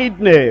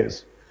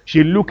kindness.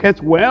 She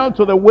looketh well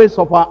to the ways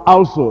of her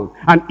household,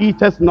 and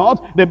eateth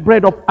not the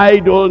bread of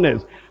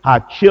idleness.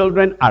 Her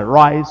children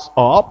arise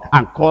up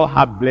and call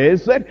her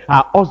blessed.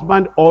 Her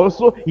husband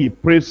also, he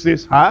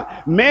praises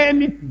her.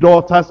 Many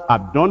daughters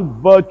have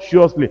done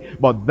virtuously,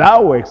 but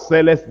thou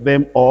excellest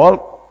them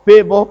all.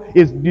 Favor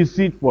is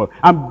deceitful,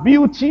 and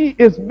beauty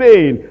is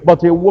vain.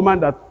 But a woman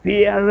that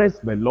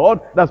feareth the Lord,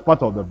 that's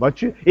part of the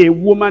virtue. A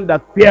woman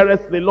that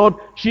feareth the Lord,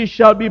 she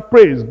shall be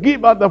praised.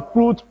 Give her the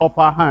fruit of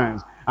her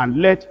hands, and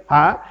let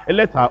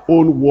her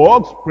own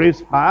works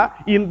praise her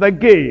in the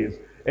gates.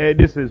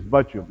 This is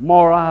virtue,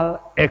 moral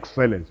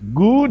excellence,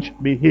 good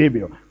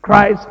behavior,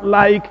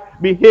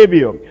 Christ-like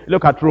behavior.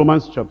 Look at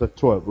Romans chapter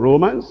 12.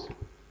 Romans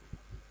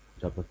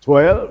chapter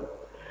 12.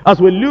 As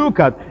we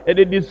look at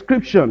the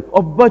description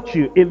of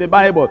virtue in the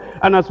Bible,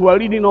 and as we're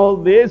reading all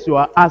this, you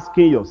are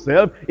asking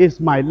yourself,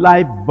 is my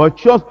life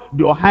virtuous?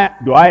 Do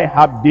I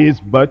have this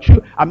virtue?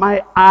 Am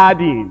I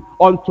adding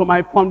unto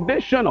my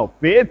foundation of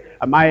faith?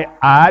 Am I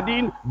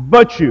adding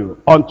virtue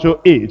unto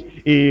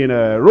it? In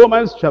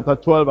Romans chapter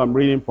 12, I'm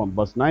reading from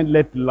verse 9.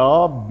 Let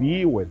love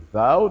be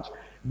without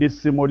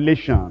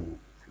dissimulation.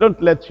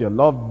 Don't let your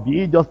love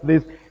be just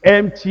this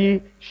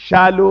empty,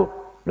 shallow,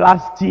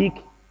 plastic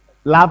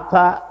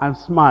laughter and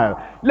smile.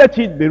 Let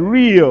it be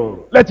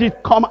real. Let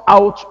it come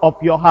out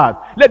of your heart.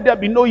 Let there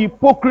be no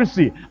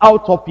hypocrisy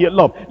out of your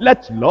love.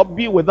 Let love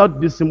be without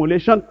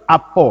dissimulation.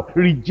 Abhor,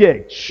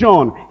 reject,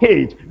 shun,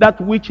 hate that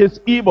which is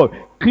evil.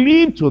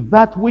 Cleave to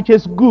that which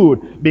is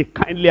good. Be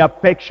kindly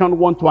affection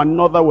one to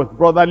another with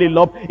brotherly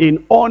love,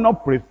 in honor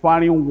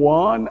preferring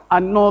one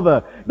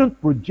another.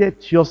 Don't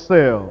project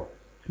yourself.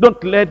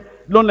 Don't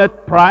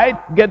let pride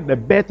get the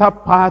better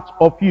part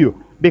of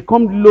you.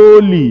 Become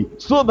lowly,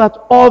 so that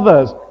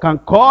others can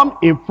come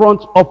in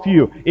front of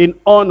you in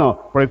honor,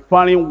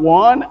 preferring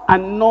one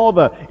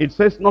another. It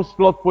says, not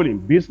slothful in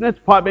business,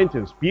 fervent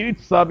in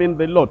spirit, serving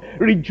the Lord,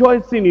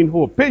 rejoicing in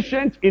hope,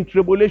 patient in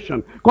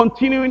tribulation,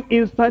 continuing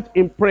instant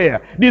in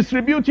prayer,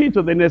 distributing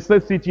to the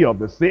necessity of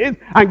the saints,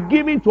 and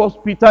giving to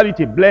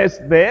hospitality. Bless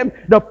them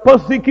that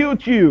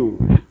persecute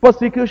you.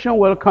 Persecution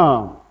will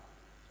come.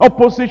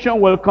 Opposition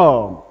will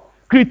come.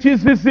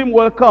 Criticism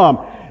will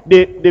come.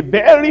 The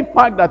very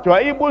fact that you are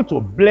able to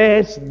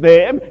bless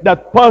them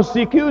that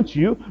persecute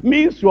you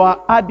means you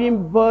are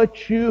adding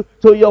virtue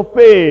to your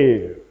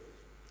faith.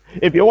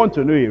 If you want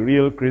to know a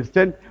real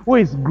Christian who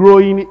is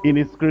growing in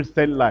his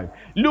Christian life,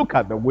 look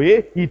at the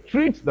way he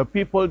treats the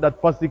people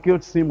that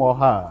persecute him or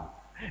her.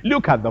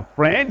 Look at the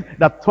friends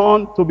that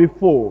turn to be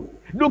foes.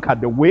 Look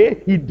at the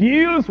way he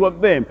deals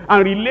with them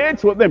and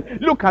relates with them.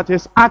 Look at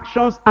his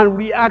actions and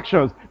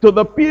reactions to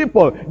the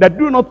people that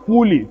do not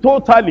fully,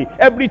 totally,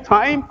 every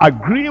time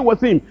agree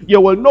with him.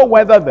 You will know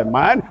whether the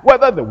man,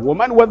 whether the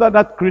woman, whether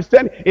that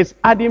Christian is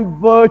adding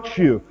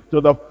virtue to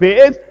the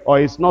faith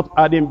or is not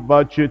adding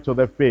virtue to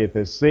the faith.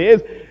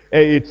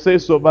 It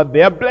says over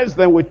there, bless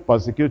them which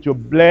persecute you,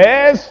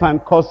 bless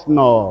and curse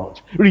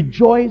not.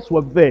 Rejoice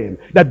with them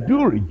that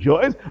do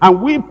rejoice,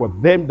 and weep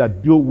with them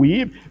that do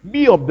weep.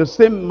 Be of the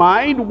same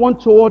mind one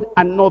toward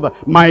another.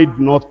 Mind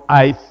not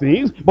high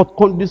things, but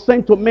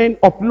condescend to men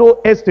of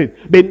low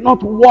estate. Be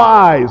not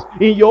wise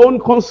in your own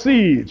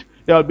conceit.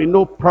 There will be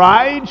no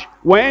pride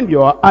when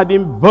you are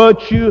adding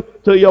virtue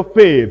to your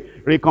faith.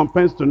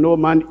 Recompense to no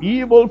man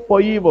evil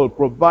for evil.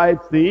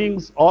 Provide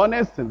things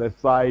honest in the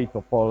sight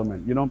of all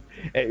men. You know,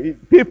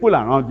 people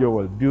around you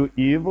will do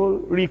evil.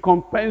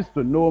 Recompense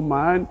to no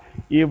man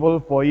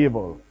evil for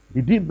evil.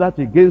 He did that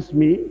against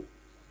me.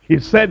 He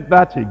said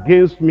that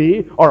against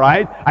me. All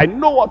right, I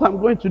know what I'm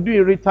going to do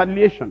in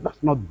retaliation.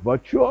 That's not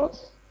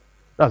virtuous.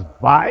 That's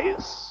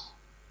vice.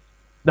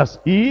 That's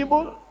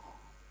evil.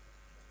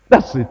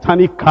 That's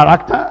satanic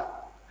character.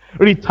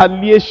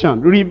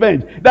 Retaliation,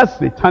 revenge, that's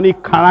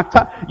satanic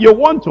character. You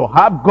want to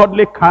have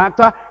godly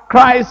character,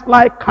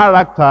 Christ-like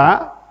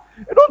character.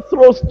 You don't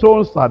throw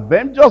stones at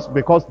them just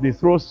because they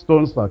throw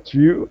stones at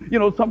you. You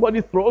know, somebody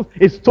throws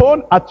a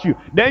stone at you,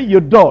 then you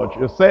dodge.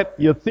 You said,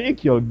 you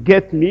think you'll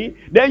get me,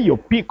 then you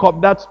pick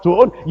up that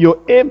stone,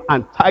 you aim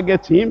and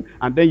target him,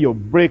 and then you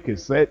break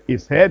his head. You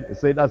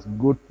say, that's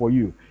good for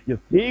you. You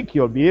think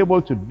you'll be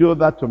able to do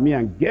that to me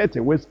and get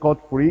away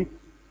scot-free?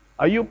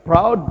 Are you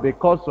proud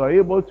because you are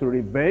able to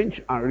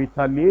revenge and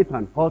retaliate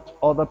and hurt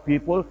other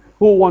people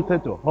who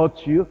wanted to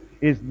hurt you?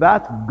 Is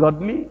that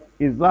godly?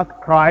 Is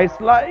that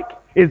Christ-like?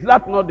 Is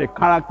that not the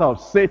character of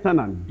Satan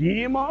and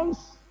demons?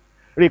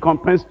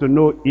 Recompense to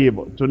no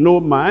evil, to no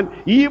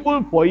man,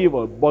 evil for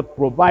evil, but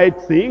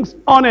provide things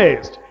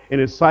honest in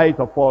the sight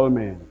of all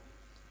men,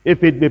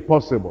 if it be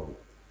possible.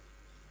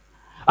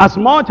 As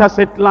much as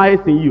it lies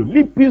in you,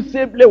 live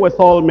peaceably with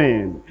all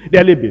men.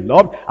 Dearly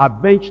beloved,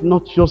 avenge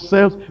not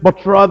yourselves,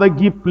 but rather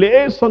give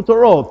place unto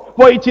wrath.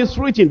 For it is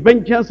written,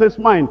 vengeance is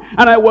mine,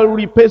 and I will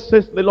repay,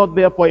 says the Lord.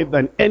 Therefore, if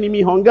thine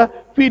enemy hunger,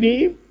 feed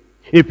him.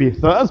 If he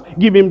thirst,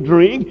 give him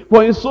drink.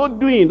 For in so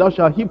doing, thou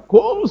shalt heap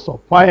coals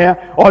of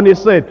fire on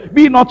his head.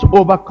 Be not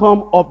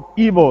overcome of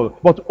evil,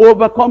 but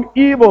overcome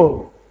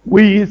evil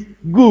with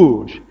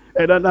good.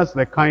 And that's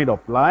the kind of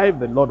life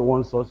the Lord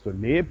wants us to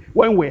live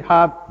when we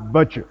have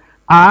virtue.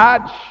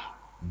 Add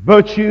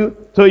virtue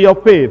to your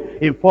faith.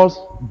 In 1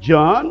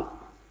 John,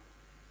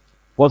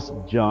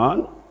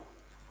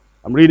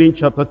 I'm reading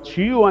chapter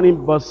 2 and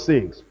in verse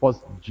 6. 1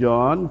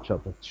 John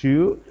chapter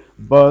 2,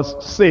 verse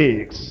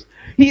 6.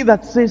 He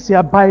that says he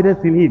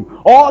abideth in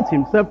him ought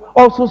himself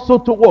also so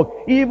to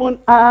walk, even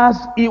as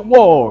he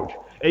walked.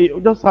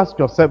 You just ask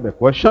yourself the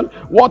question,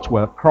 what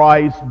will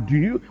Christ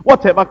do?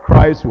 Whatever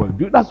Christ will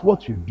do, that's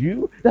what you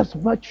do. That's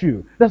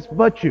virtue. That's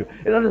virtue.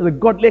 That is the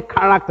godly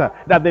character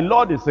that the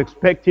Lord is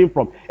expecting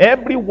from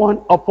every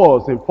one of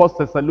us in 1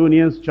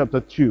 Thessalonians chapter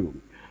 2.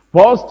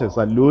 1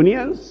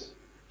 Thessalonians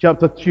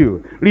chapter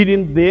 2.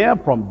 Reading there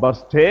from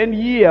verse 10,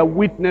 ye are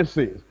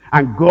witnesses.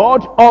 And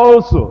God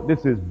also,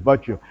 this is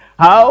virtue,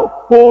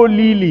 how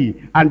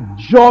holily and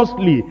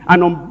justly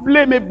and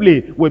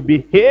unblameably we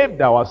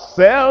behaved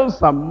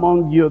ourselves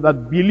among you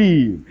that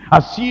believe,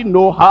 as ye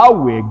know how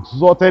we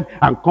exhorted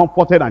and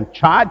comforted and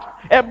charged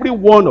every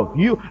one of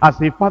you,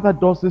 as a father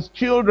does his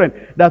children,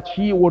 that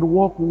ye would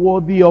walk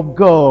worthy of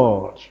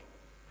God,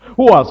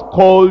 who has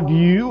called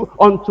you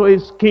unto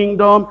his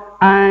kingdom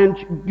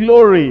and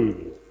glory.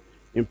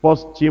 In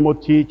 1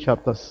 Timothy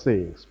chapter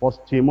 6, 1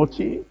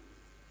 Timothy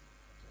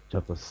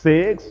chapter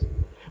 6,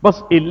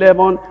 verse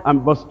 11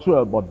 and verse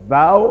 12. But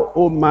thou,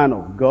 O man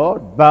of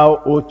God,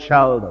 thou, O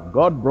child of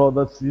God,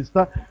 brother,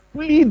 sister,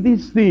 flee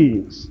these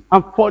things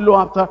and follow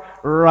after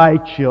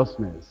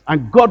righteousness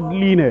and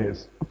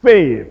godliness,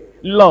 faith,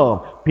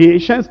 love,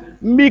 patience,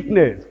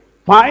 meekness.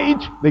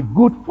 Fight the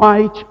good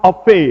fight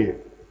of faith.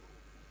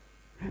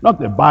 Not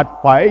the bad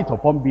fight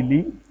of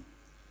unbelief.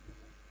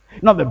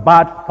 Not the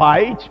bad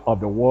fight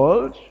of the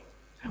world.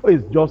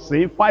 It's just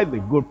saying, fight the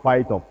good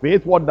fight of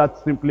faith. What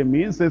that simply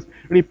means is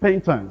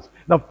repentance.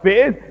 The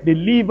faith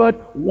delivered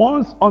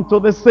once unto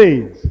the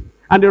saints,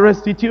 and the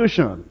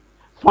restitution.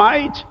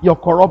 Fight your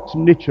corrupt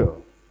nature.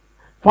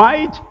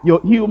 Fight your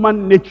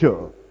human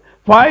nature.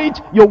 Fight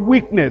your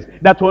weakness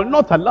that will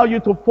not allow you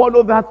to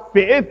follow that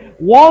faith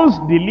once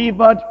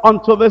delivered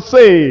unto the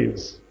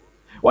saints.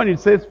 When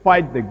it says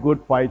fight the good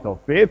fight of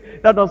faith,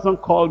 that doesn't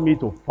call me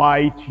to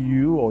fight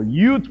you, or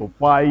you to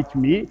fight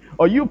me,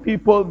 or you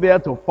people there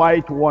to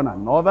fight one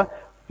another.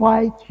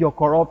 Fight your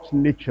corrupt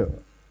nature.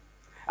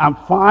 And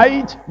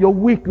fight your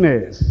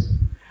weakness.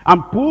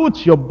 And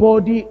put your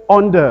body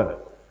under.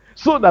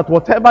 So that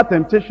whatever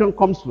temptation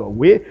comes your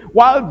way,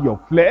 while your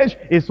flesh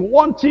is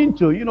wanting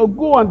to,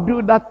 go and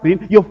do that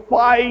thing, you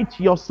fight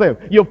yourself.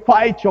 You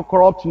fight your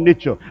corrupt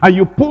nature. And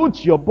you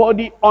put your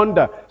body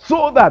under,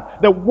 so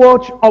that the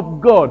word of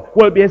God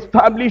will be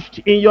established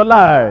in your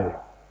life.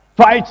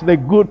 Fight the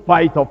good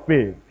fight of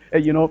faith.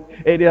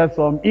 There are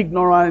some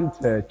ignorant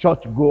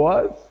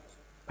churchgoers.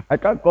 I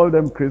can't call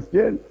them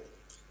Christians.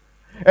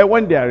 And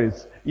when there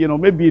is,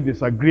 maybe a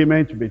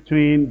disagreement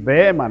between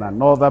them and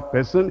another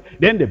person,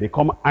 then they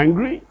become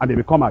angry and they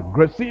become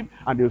aggressive,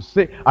 and they'll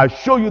say, I'll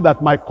show you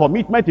that my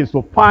commitment is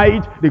to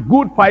fight the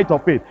good fight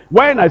of faith.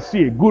 When I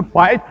see a good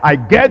fight, I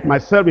get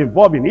myself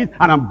involved in it,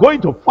 and I'm going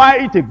to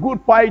fight a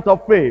good fight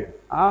of faith.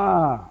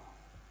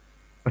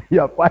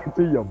 You're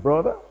fighting your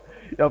brother,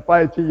 you're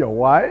fighting your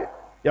wife,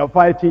 you're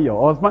fighting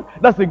your husband.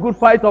 That's a good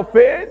fight of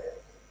faith?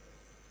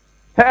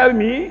 Tell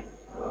me.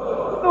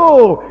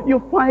 No, you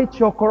fight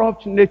your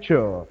corrupt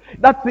nature.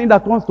 That thing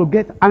that wants to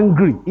get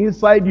angry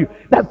inside you,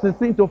 that's the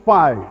thing to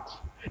fight.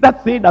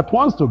 That thing that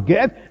wants to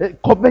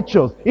get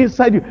covetous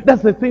inside you,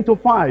 that's the thing to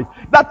fight.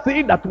 That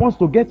thing that wants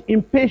to get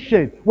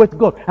impatient with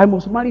God. I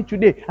must marry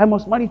today. I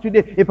must marry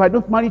today. If I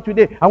don't marry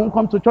today, I won't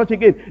come to church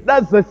again.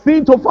 That's the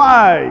thing to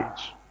fight.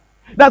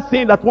 That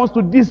thing that wants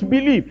to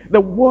disbelieve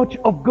the word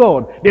of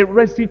God, the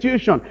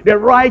restitution, the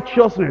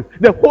righteousness,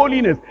 the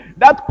holiness,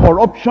 that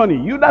corruption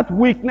in you, that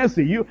weakness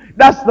in you,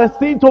 that's the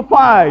thing to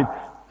fight.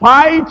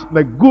 Fight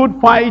the good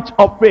fight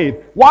of faith.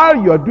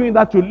 While you are doing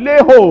that, to lay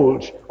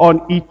hold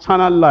on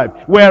eternal life,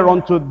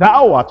 whereunto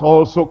thou art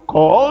also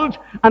called,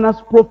 and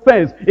hast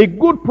professed a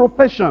good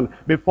profession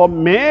before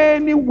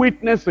many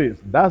witnesses.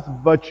 That's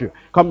virtue.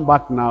 Come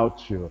back now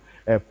to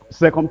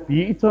 2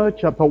 Peter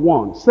chapter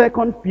 1.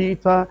 2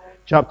 Peter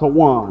chapter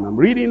 1. I'm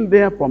reading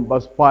there from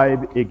verse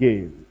 5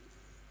 again.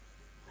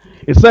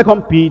 In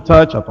 2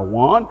 Peter chapter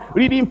 1,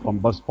 reading from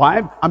verse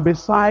 5, and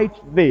beside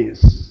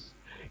this,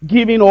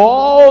 giving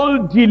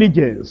all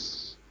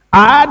diligence,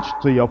 add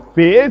to your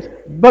faith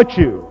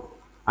virtue,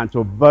 and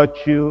to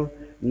virtue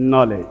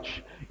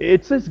knowledge.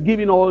 It says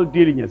giving all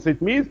diligence.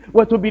 It means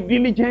we're to be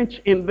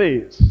diligent in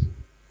this.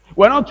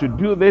 We're not to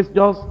do this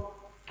just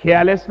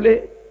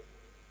carelessly,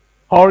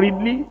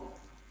 hurriedly,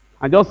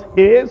 and just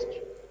haste,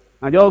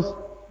 and just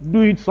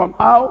do it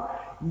somehow.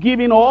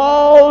 Giving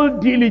all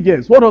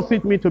diligence. What does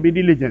it mean to be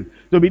diligent?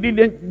 To be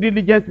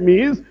diligent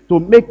means to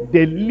make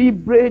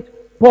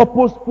deliberate,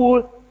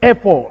 purposeful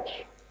effort.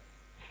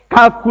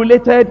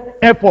 Calculated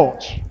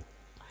effort.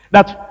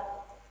 That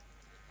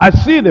I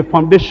see the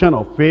foundation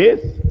of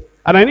faith,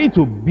 and I need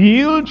to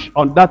build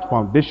on that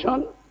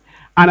foundation,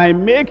 and I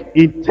make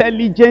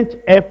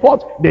intelligent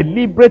effort,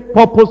 deliberate,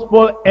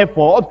 purposeful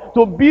effort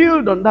to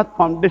build on that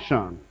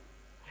foundation.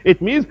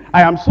 It means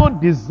I am so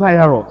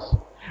desirous,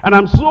 and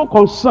I'm so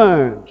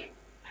concerned,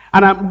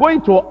 and I'm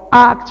going to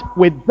act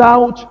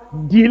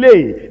without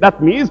delay.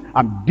 That means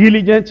I'm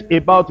diligent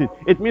about it.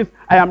 It means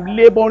I am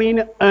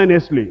laboring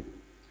earnestly,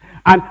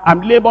 and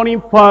I'm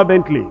laboring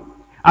fervently.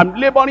 I'm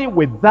laboring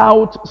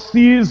without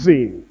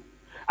ceasing.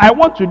 I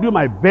want to do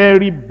my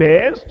very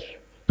best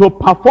to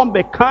perform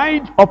the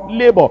kind of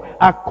labor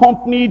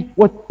accompanied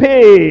with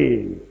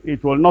pain.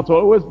 It will not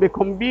always be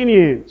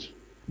convenient.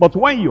 But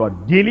when you are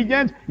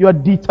diligent, you are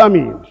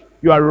determined,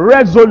 you are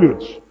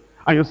resolute,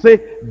 and you say,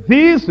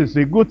 this is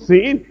a good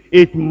thing,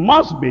 it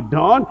must be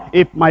done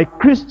if my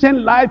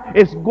Christian life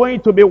is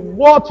going to be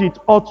what it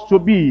ought to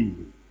be.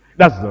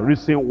 That's the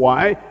reason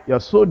why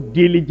you're so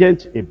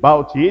diligent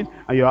about it,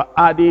 and you're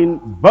adding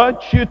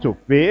virtue to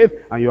faith,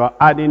 and you're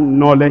adding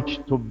knowledge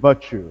to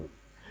virtue.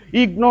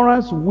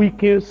 Ignorance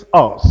weakens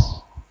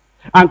us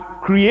and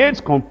creates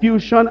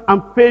confusion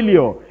and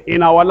failure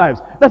in our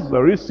lives. That's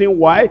the reason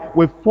why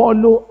we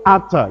follow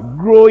after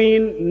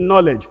growing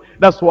knowledge.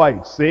 That's why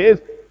it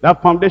says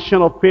that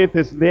foundation of faith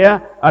is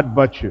there, add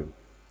virtue.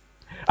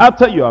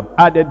 After you have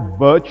added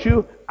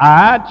virtue,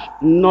 add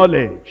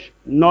knowledge.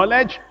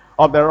 Knowledge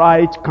of the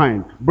right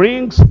kind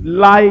brings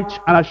light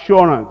and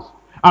assurance,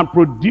 and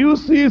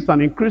produces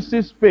and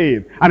increases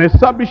faith, and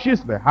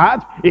establishes the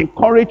heart in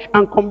courage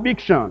and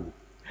conviction.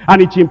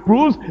 And it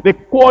improves the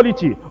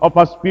quality of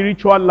our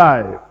spiritual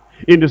life.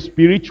 In the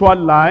spiritual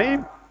life,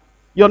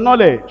 your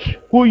knowledge,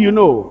 who you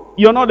know,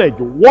 your knowledge,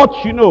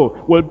 what you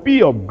know, will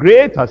be of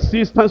great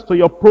assistance to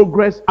your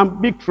progress and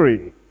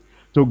victory.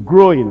 To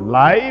grow in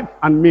life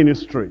and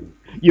ministry,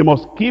 you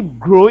must keep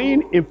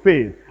growing in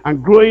faith,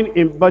 and growing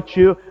in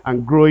virtue,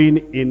 and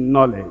growing in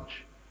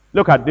knowledge.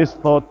 Look at this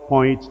third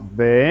point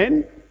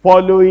then.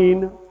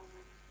 Following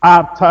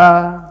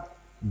after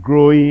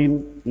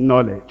growing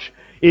knowledge.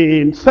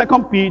 In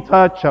 2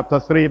 Peter chapter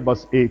 3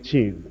 verse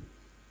 18.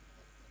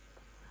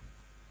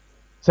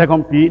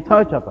 2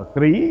 Peter chapter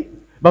 3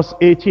 verse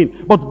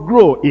 18. But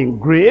grow in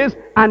grace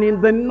and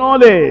in the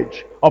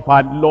knowledge of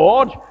our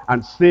Lord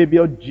and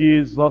Savior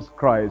Jesus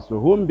Christ, to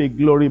whom be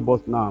glory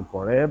both now and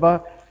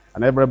forever.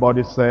 And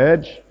everybody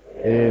said,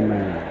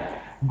 Amen.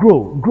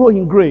 Grow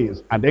in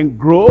grace, and then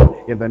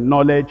grow in the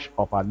knowledge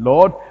of our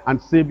Lord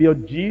and Savior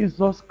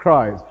Jesus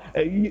Christ.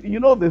 You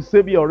know the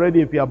Savior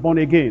already if you are born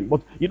again,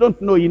 but you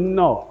don't know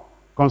enough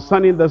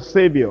concerning the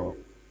Savior.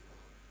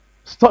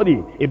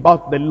 Study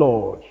about the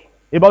Lord,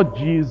 about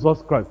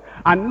Jesus Christ,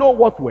 and know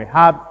what we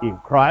have in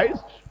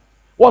Christ,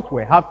 what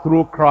we have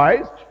through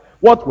Christ,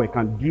 what we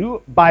can do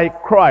by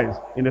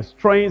Christ in the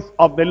strength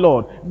of the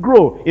Lord.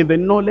 Grow in the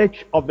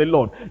knowledge of the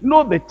Lord.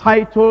 Know the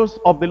titles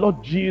of the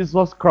Lord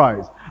Jesus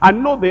Christ,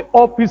 and know the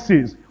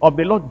offices of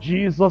the Lord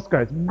Jesus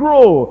Christ.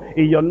 Grow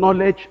in your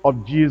knowledge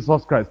of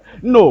Jesus Christ.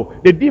 Know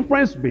the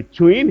difference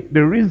between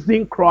the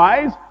risen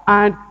Christ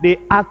and the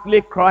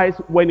earthly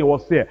Christ when he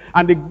was here,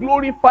 and the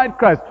glorified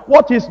Christ,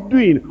 what he's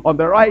doing on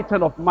the right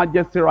hand of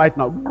majesty right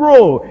now.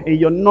 Grow in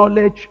your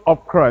knowledge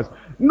of Christ.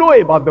 Know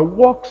about the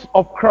works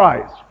of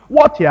Christ,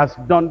 what he has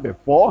done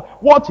before,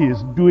 what he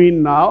is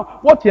doing now,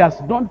 what he has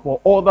done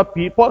for other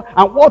people,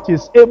 and what he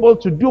is able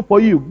to do for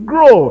you.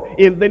 Grow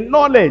in the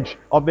knowledge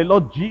of the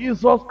Lord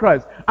Jesus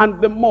Christ.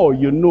 And the more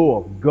you know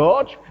of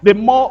God, the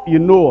more you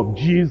know of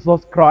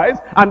Jesus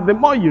Christ, and the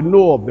more you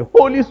know of the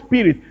Holy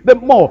Spirit, the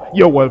more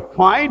you will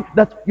find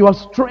that you are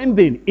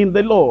strengthened in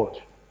the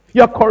Lord.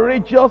 You are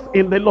courageous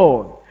in the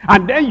Lord.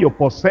 And then you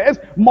possess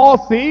more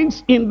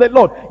things in the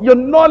Lord. Your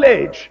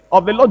knowledge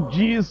of the Lord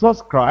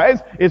Jesus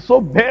Christ is so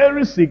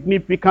very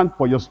significant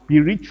for your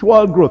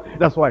spiritual growth.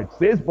 That's why it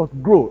says, but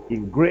grow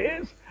in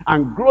grace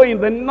and grow in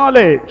the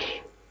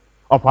knowledge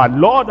of our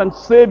Lord and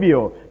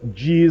Savior,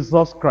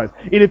 Jesus Christ.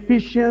 In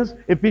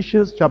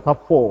Ephesians chapter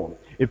 4.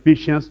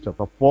 Ephesians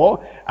chapter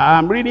 4.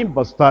 I'm reading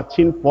verse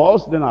 13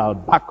 first, then I'll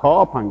back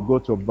up and go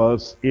to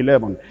verse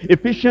 11.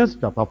 Ephesians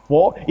chapter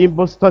 4 in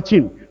verse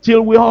 13.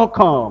 Till we all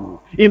come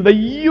in the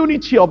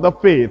unity of the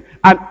faith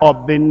and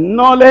of the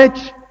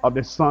knowledge of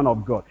the Son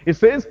of God. It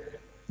says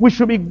we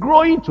should be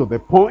growing to the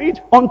point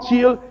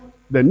until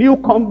the new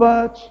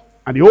convert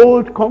and the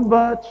old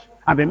convert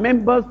and the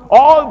members,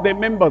 all the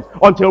members,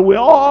 until we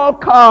all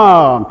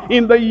come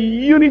in the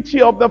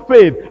unity of the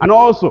faith and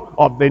also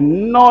of the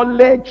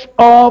knowledge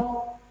of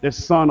the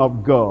Son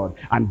of God,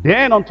 and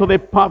then unto the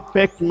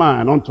perfect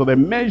man, unto the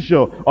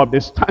measure of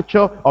the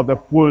stature of the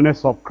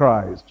fullness of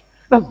Christ.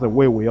 That's the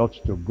way we ought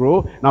to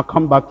grow. Now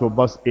come back to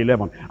verse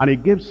 11. And he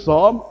gave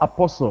some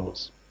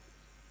apostles,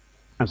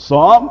 and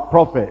some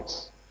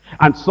prophets,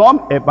 and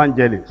some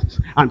evangelists,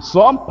 and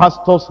some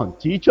pastors and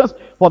teachers,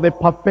 for the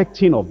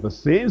perfecting of the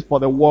saints, for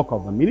the work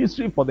of the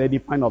ministry, for the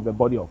edifying of the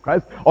body of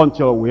Christ,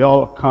 until we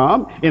all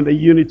come in the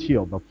unity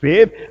of the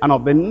faith and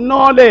of the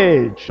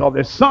knowledge of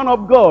the Son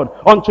of God,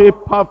 unto a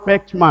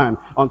perfect man,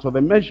 unto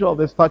the measure of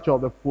the stature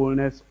of the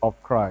fullness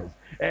of Christ.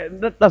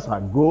 That's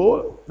our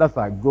goal. That's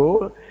our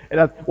goal. And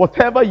that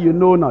whatever you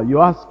know now,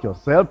 you ask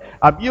yourself,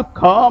 have you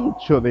come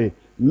to the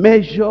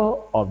measure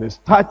of the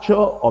stature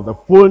of the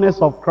fullness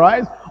of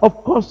Christ? Of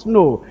course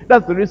no.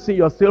 That's the reason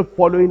you're still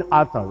following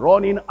after,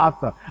 running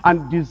after,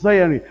 and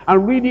desiring,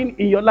 and reading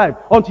in your life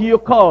until you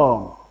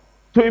come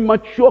to a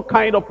mature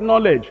kind of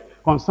knowledge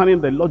concerning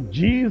the Lord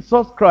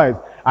Jesus Christ.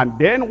 And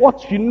then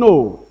what you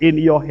know in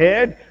your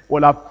head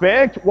will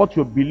affect what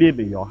you believe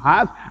in your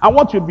heart, and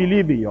what you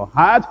believe in your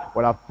heart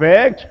will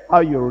affect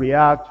how you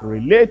react,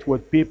 relate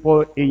with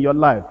people in your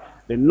life.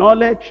 The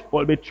knowledge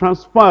will be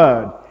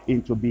transferred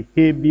into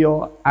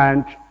behavior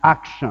and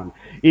action.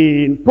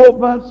 In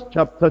Proverbs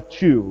chapter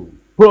 2,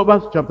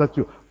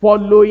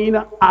 following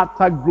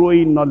after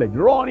growing knowledge,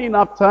 running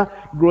after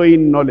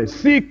growing knowledge,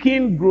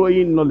 seeking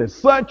growing knowledge,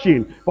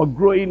 searching for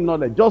growing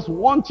knowledge, just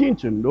wanting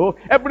to know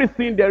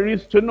everything there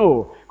is to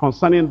know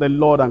concerning the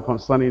Lord and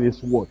concerning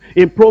his word.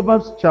 In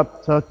Proverbs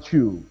chapter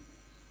 2,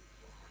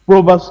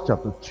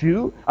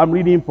 I'm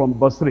reading from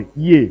verse 3.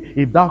 Yea,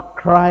 if thou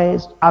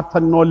criest after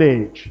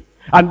knowledge,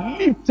 and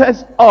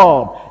liftest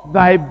up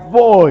thy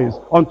voice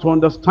unto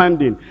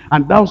understanding,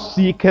 and thou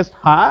seekest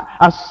her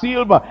as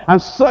silver, and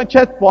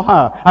searchest for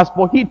her as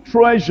for hid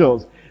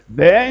treasures,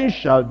 then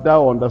shalt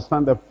thou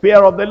understand the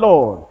fear of the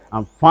Lord,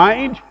 and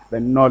find the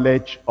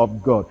knowledge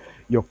of God.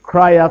 You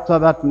cry after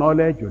that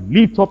knowledge, you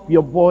lift up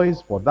your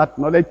voice for that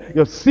knowledge,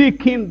 you're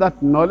seeking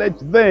that knowledge,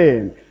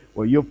 then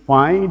will you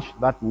find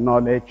that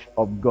knowledge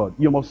of God.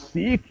 You must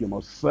seek, you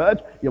must search,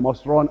 you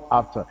must run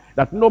after.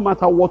 That no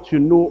matter what you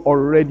know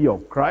already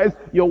of Christ,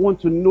 you want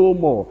to know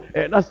more.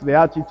 That's the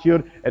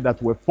attitude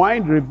that we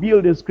find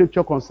revealed in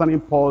Scripture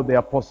concerning Paul the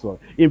Apostle.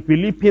 In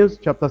Philippians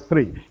chapter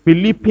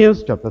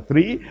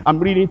 3, I'm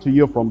reading to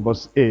you from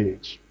verse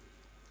 8.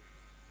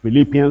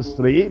 Philippians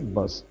 3,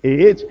 verse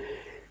 8.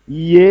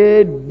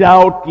 Yea,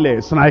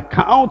 doubtless, and I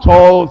count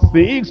all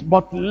things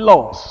but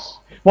loss,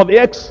 for the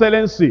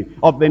excellency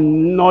of the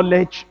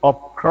knowledge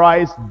of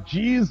Christ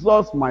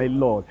Jesus my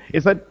Lord. He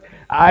said,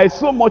 I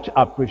so much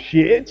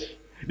appreciate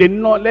the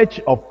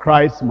knowledge of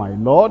Christ my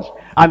Lord,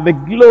 and the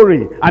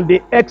glory and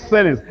the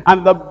excellence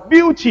and the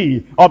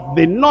beauty of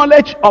the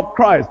knowledge of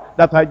Christ,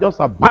 that I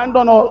just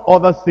abandon all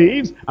other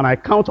things, and I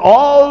count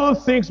all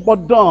things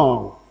but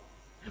dung,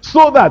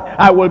 so that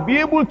I will be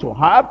able to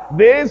have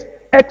this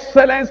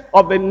excellence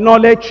of the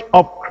knowledge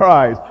of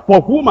Christ, for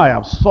whom I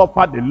have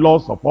suffered the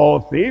loss of all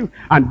things,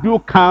 and do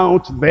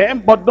count them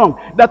but dung,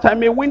 that I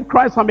may win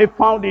Christ and be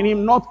found in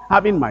him, not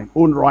having my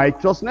own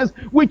righteousness,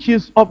 which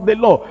is of the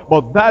law,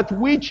 but that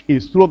which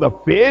is through the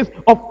faith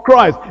of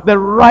Christ, the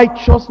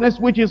righteousness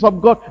which is of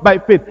God by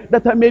faith,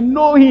 that I may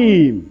know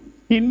him.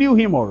 He knew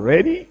him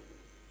already.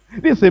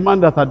 This is a man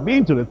that had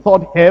been to the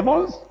third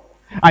heavens,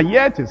 and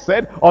yet he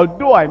said,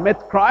 although I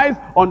met Christ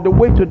on the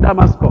way to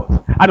Damascus,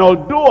 and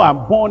although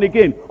I'm born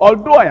again,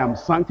 although I am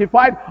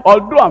sanctified,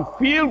 although I'm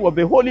filled with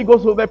the Holy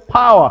Ghost, with the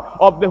power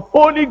of the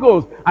Holy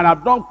Ghost, and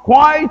I've done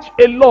quite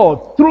a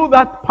lot through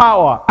that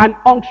power and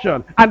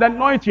unction and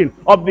anointing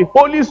of the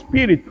Holy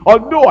Spirit,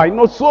 although I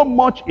know so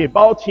much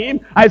about him,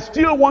 I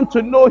still want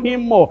to know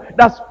him more.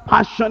 That's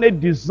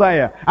passionate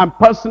desire and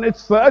passionate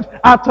search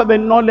after the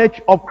knowledge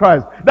of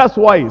Christ. That's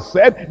why he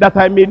said that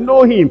I may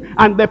know him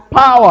and the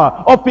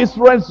power of his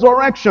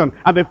resurrection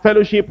and the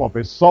fellowship of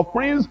his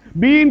sufferings,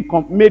 being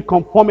made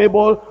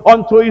conformable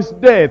unto his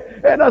death.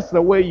 And that's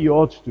the way you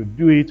ought to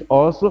do it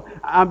also,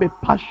 and be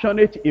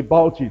passionate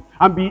about it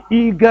and be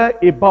eager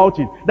about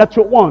it, that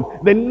you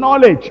want the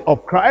knowledge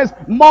of Christ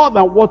more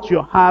than what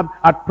you have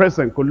at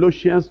present.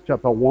 Colossians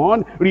chapter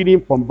 1,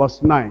 reading from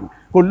verse 9.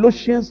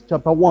 Colossians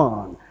chapter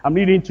 1, I'm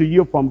reading to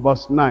you from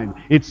verse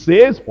 9. It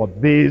says, for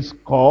this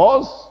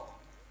cause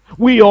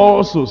we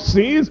also,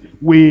 since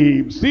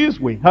we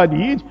heard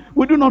it,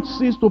 we do not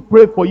cease to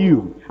pray for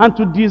you, and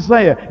to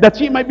desire that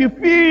ye might be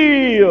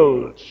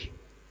filled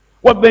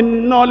with the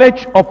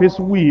knowledge of his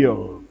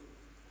will,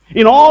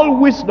 in all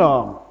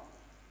wisdom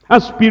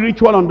and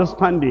spiritual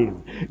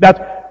understanding,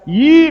 that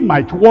ye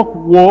might walk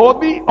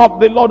worthy of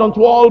the Lord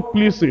unto all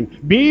pleasing,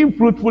 being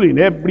fruitful in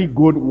every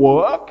good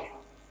work,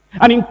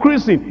 and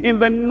increasing in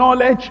the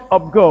knowledge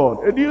of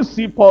God. Do you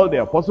see Paul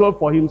the Apostle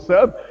for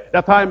himself,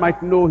 that I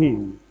might know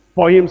him?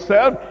 For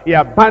himself, he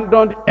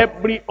abandoned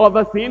every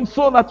other thing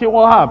so that he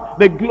will have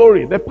the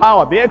glory, the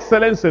power, the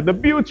excellency, the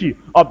beauty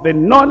of the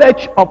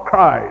knowledge of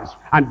Christ.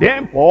 And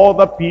then for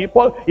other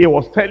people, he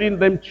was telling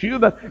them too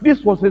that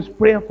this was his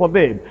prayer for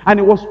them. And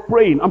he was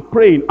praying and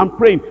praying and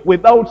praying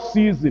without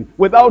ceasing,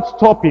 without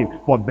stopping,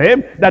 for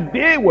them, that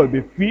they will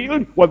be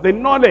filled with the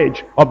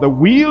knowledge of the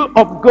will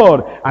of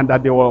God, and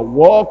that they will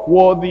walk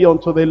worthy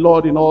unto the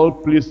Lord in all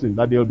pleasing,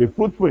 that they will be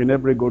fruitful in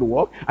every good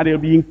work, and they will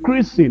be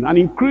increasing and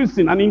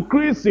increasing and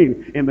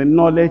increasing in the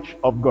knowledge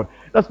of God.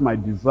 That's my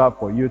desire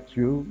for you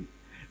too.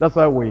 That's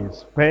why we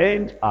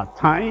spend our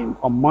time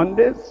on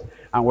Mondays,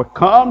 and we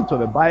come to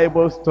the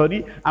Bible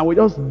study, and we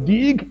just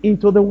dig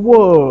into the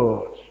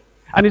Word.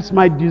 And it's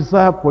my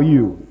desire for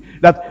you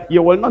that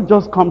you will not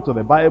just come to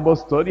the Bible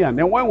study, and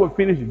then when we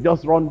finish, you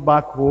just run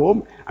back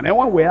home, and then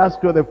when we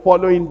ask you the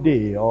following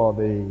day or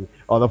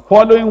the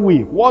following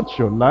week what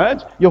you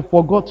learned, you've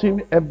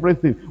forgotten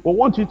everything. We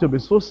want you to be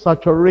so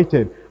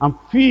saturated and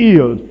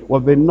filled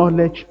with the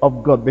knowledge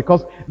of God,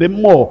 because the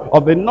more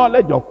of the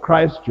knowledge of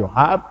Christ you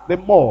have, the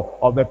more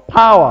of the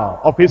power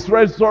of his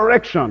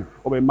resurrection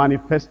will be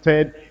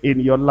manifested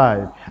in your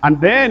life. And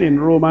then in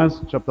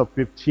Romans chapter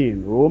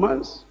 15,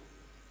 Romans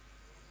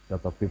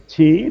chapter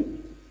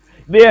 15,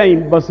 there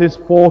in verses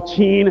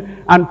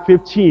 14 and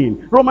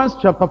 15. Romans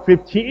chapter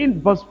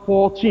 15, verse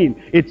 14.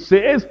 It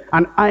says,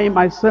 "And I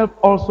myself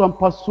also am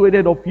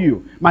persuaded of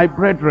you, my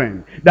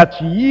brethren,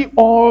 that ye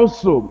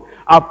also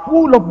are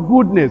full of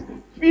goodness,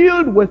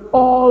 filled with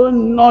all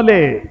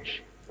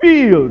knowledge."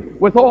 Filled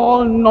with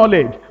all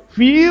knowledge.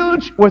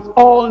 Filled with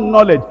all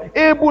knowledge.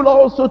 Able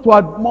also to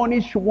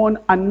admonish one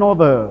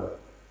another.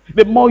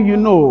 The more you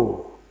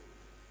know,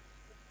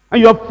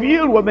 and you're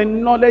filled with the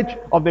knowledge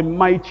of the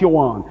mighty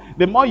one,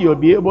 the more you'll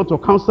be able to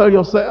counsel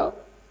yourself,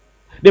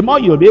 the more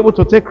you'll be able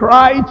to take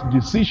right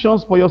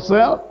decisions for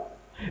yourself,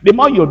 the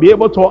more you'll be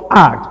able to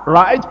act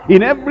right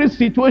in every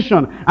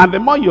situation, and the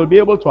more you'll be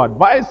able to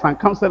advise and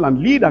counsel and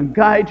lead and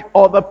guide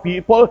other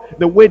people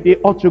the way they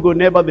ought to go.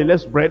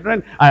 Nevertheless,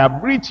 brethren, I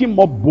have written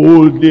more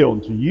boldly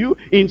unto you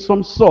in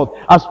some sort,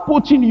 as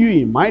putting you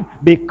in mind,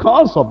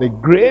 because of the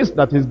grace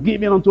that is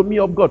given unto me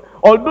of God.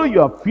 Although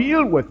you are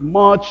filled with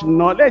much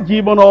knowledge,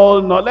 even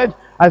all knowledge,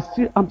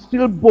 I'm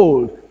still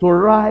bold to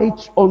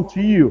write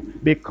unto you,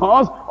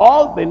 because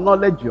all the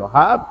knowledge you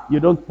have, you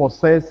don't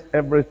possess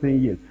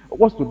everything yet.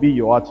 What's to be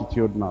your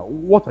attitude now?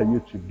 What are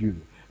you to do?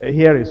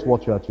 Here is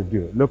what you are to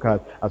do. Look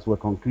at, as we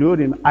conclude,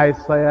 in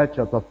Isaiah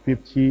chapter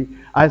 50.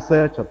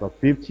 Isaiah chapter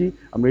 50,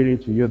 I'm reading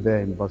to you there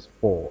in verse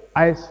 4.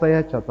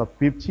 Isaiah chapter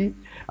 50,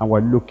 and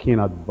we're looking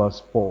at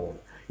verse 4.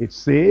 It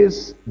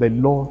says, "The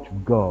Lord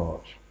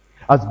God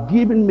has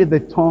given me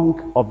the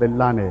tongue of the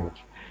learned,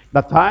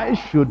 that I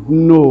should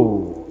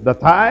know,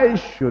 that I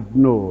should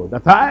know,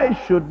 that I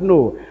should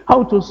know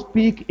how to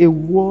speak a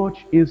word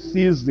in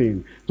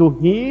season to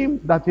him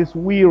that is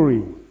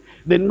weary."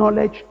 The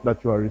knowledge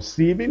that you are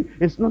receiving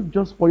is not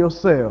just for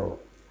yourself.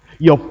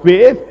 Your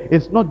faith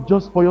is not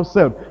just for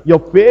yourself. Your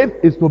faith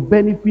is to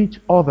benefit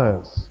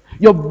others.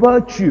 Your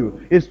virtue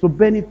is to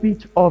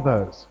benefit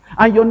others.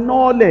 And your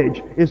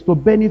knowledge is to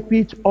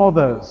benefit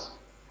others.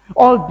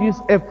 All this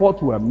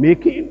effort we are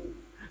making,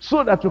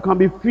 so that you can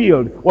be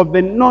filled with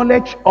the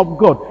knowledge of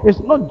God. It's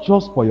not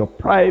just for your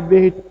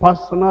private,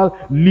 personal,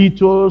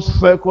 little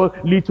circle,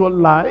 little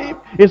life.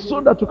 It's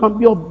so that you can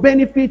be of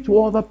benefit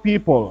to other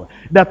people,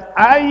 that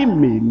I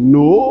may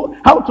know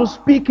how to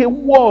speak a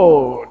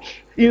word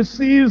in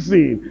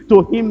season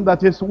to him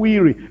that is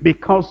weary.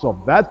 Because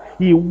of that,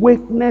 he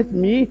wakeneth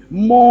me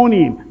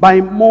morning by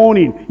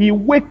morning. He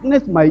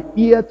wakeneth my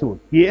ear to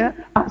hear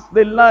as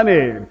the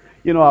learned.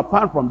 You know,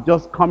 apart from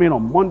just coming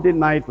on Monday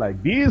night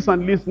like this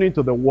and listening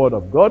to the word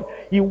of God,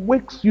 he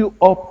wakes you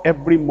up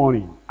every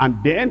morning. And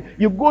then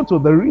you go to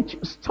the rich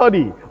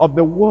study of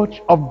the word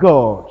of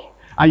God.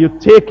 And you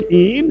take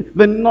in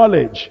the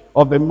knowledge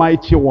of the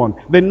mighty one,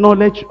 the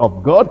knowledge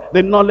of God,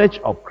 the knowledge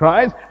of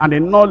Christ, and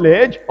the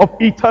knowledge of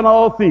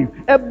eternal things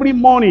every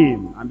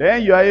morning. And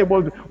then you are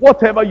able to,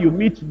 whatever you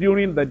meet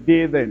during the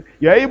day, then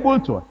you are able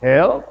to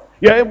help.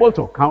 You're able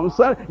to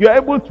counsel, you're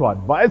able to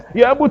advise,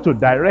 you're able to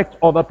direct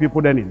other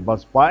people. Then in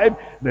verse 5,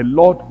 "The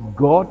Lord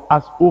God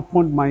has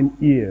opened mine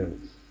ears."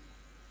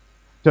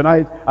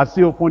 Tonight, has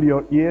he opened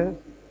your ears?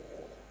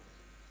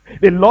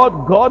 The Lord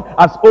God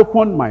has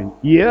opened mine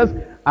ears,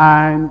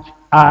 and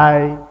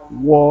I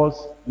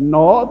was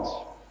not.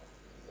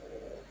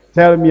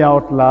 Tell me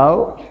out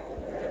loud.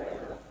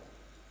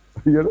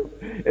 You know,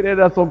 and there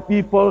are some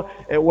people,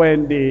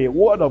 when the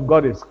word of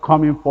God is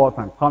coming forth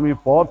and coming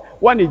forth,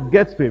 when it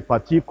gets to a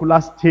particular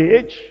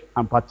stage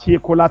and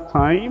particular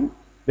time,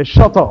 they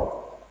shut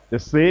up. They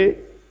say,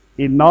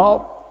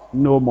 "Enough,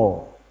 no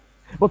more."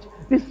 But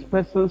this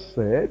person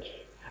said,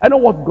 I know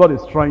what God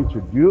is trying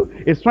to do.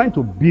 He's trying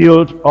to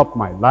build up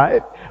my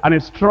life, and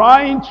he's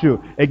trying to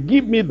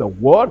give me the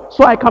word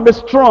so I can be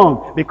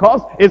strong,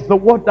 because it's the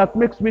word that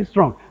makes me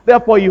strong.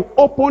 Therefore, he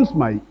opens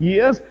my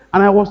ears,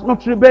 and I was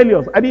not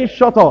rebellious. I didn't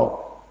shut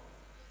up.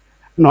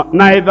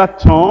 Neither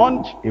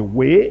turned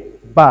away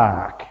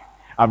back.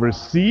 I've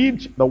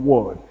received the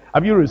word.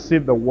 Have you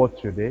received the word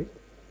today?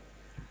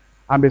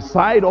 And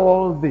beside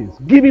all this,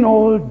 giving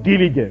all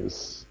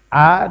diligence,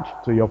 add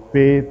to your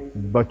faith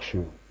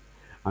virtue.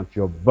 and to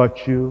your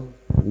virtue,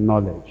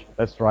 knowledge.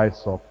 Let's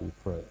rise up in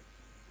prayer.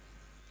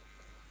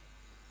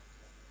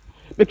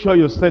 Make sure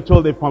you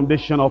settle the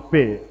foundation of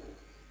faith.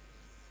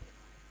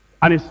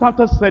 And it's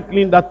after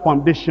settling that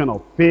foundation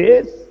of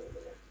faith,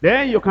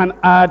 then you can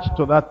add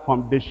to that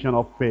foundation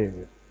of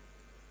faith.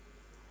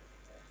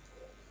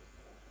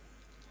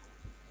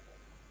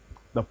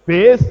 The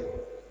faith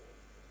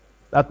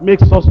that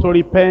makes us to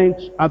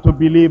repent and to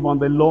believe on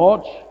the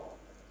Lord.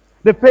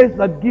 The faith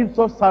that gives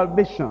us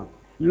salvation,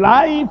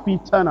 life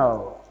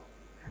eternal.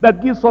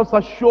 That gives us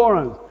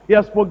assurance, He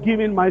has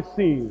forgiven my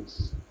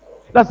sins.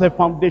 That's a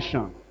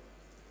foundation.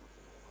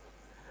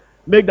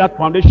 Make that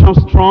foundation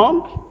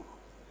strong,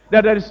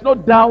 that there is no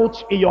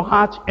doubt in your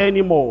heart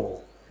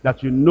anymore.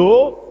 That you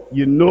know,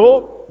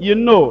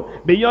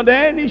 beyond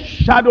any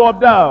shadow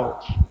of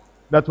doubt,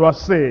 that you are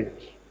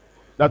saved,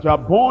 that you are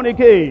born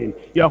again.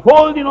 You are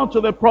holding on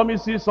to the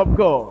promises of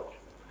God.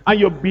 And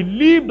you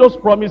believe those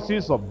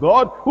promises of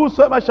God.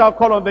 Whosoever shall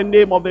call on the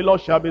name of the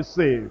Lord shall be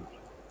saved.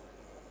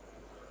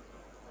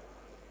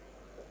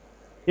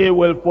 He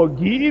will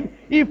forgive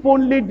if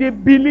only they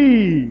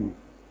believe.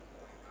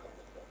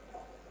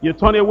 You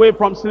turn away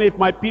from sin if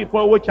my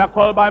people which are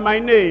called by my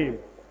name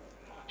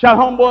shall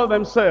humble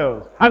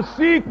themselves and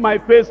seek my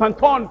face and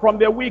turn from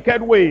their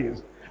wicked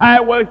ways.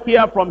 I will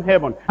hear from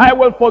heaven. I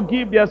will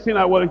forgive their sin.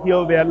 I will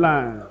heal their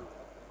land.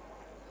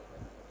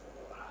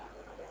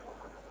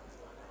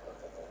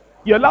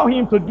 You allow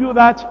Him to do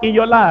that in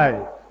your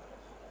life.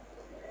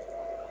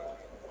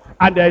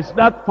 And there is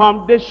that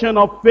foundation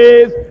of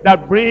faith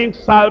that brings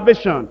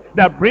salvation,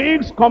 that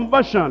brings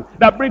conversion,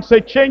 that brings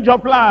a change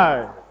of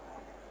life.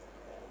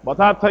 But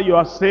after you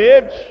are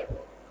saved,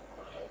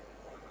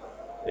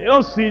 you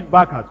don't sit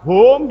back at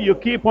home. You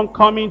keep on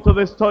coming to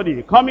the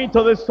study,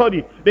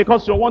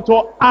 because you want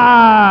to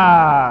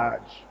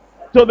add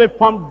to the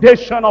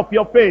foundation of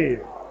your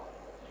faith.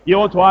 You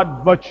want to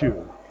add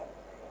virtue.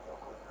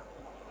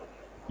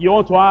 You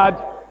want to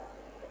add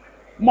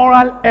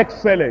moral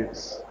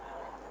excellence.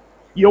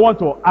 You want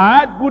to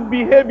add good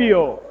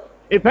behavior.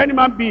 If any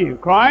man be in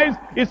Christ,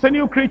 is a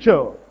new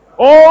creature.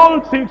 All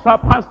things are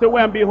passed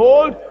away, and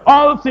behold,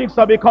 all things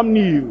have become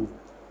new.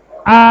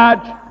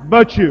 Add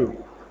virtue.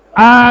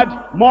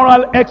 Add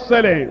moral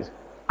excellence.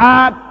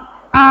 Add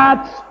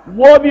acts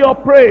worthy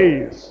of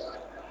praise.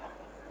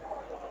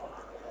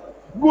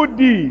 Good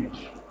deeds.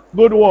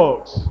 Good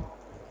works.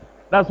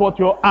 That's what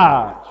you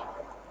add.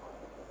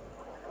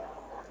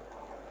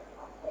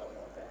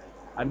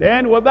 And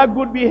then with that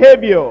good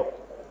behavior,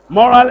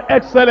 moral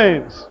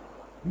excellence,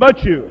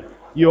 virtue,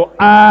 you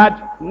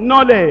add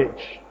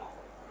knowledge.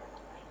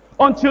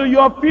 Until you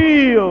are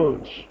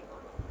filled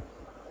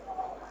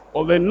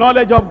of the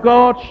knowledge of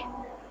God,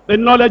 the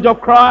knowledge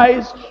of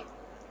Christ,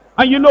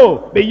 and you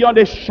know beyond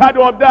a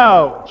shadow of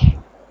doubt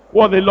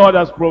what the Lord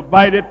has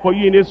provided for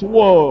you in His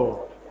word,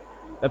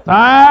 that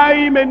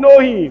I may know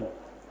Him.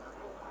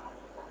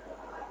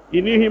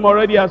 He knew Him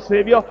already as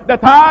Savior,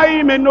 that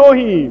I may know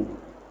Him.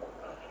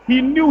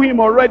 He knew Him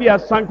already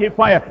as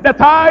Sanctifier,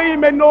 that I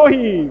may know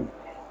Him.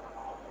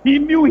 He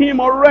knew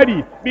Him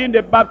already, being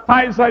the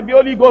baptizer of the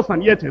Holy Ghost,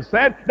 and yet He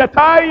said, that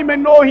I may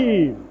know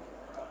Him.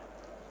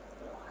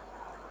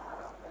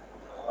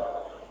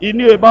 He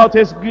knew about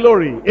His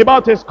glory,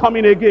 about His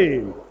coming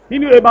again. He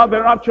knew about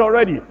the rapture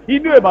already. He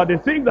knew about the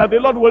things that the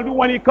Lord will do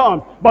when He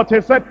comes. But He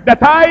said, that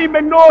I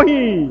may know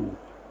Him,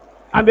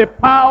 and the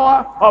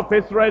power of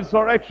His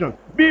resurrection,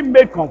 be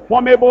made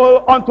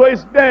conformable unto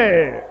His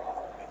death.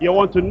 You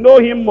want to know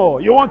Him more.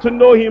 You want to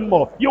know Him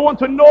more. You want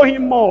to know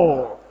Him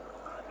more.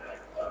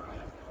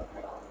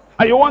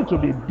 And you want to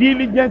be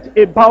diligent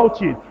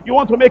about it. You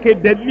want to make a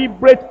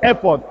deliberate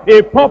effort,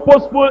 a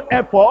purposeful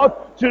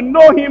effort to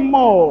know Him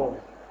more.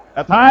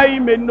 That I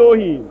may know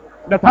Him.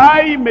 That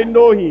I may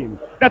know Him.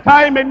 That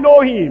I may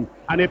know Him.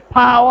 And the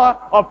power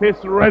of His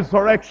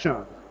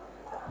resurrection,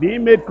 be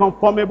made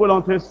conformable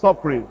unto His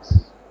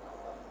sufferings.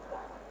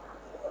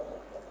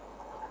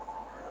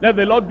 Let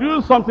the Lord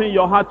do something in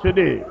your heart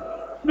today.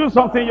 Do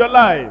something in your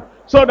life,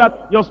 so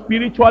that your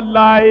spiritual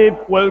life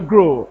will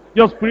grow.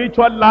 Your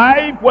spiritual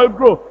life will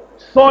grow.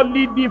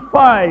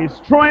 Solidify,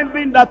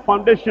 strengthen that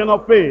foundation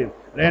of faith.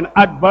 Then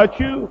add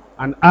virtue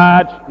and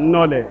add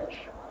knowledge.